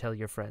share it and tell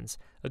your friends.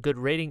 A good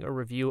rating or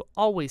review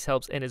always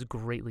helps and is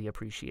greatly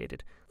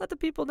appreciated. Let the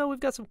people know we've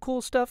got some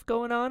cool stuff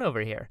going on over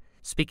here.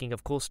 Speaking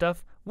of cool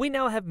stuff, we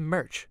now have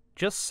merch.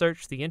 Just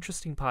search The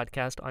Interesting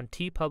Podcast on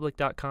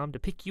tpublic.com to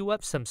pick you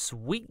up some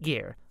sweet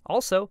gear.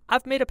 Also,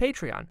 I've made a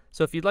Patreon,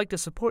 so if you'd like to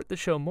support the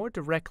show more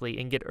directly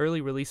and get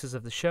early releases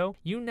of the show,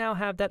 you now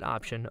have that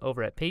option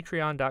over at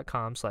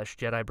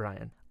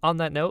patreon.com/JediBrian. On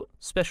that note,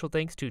 special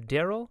thanks to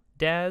Daryl,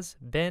 Daz,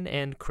 Ben,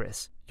 and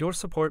Chris. Your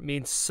support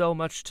means so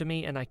much to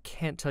me, and I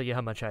can't tell you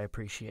how much I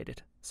appreciate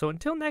it. So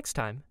until next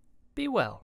time, Be well.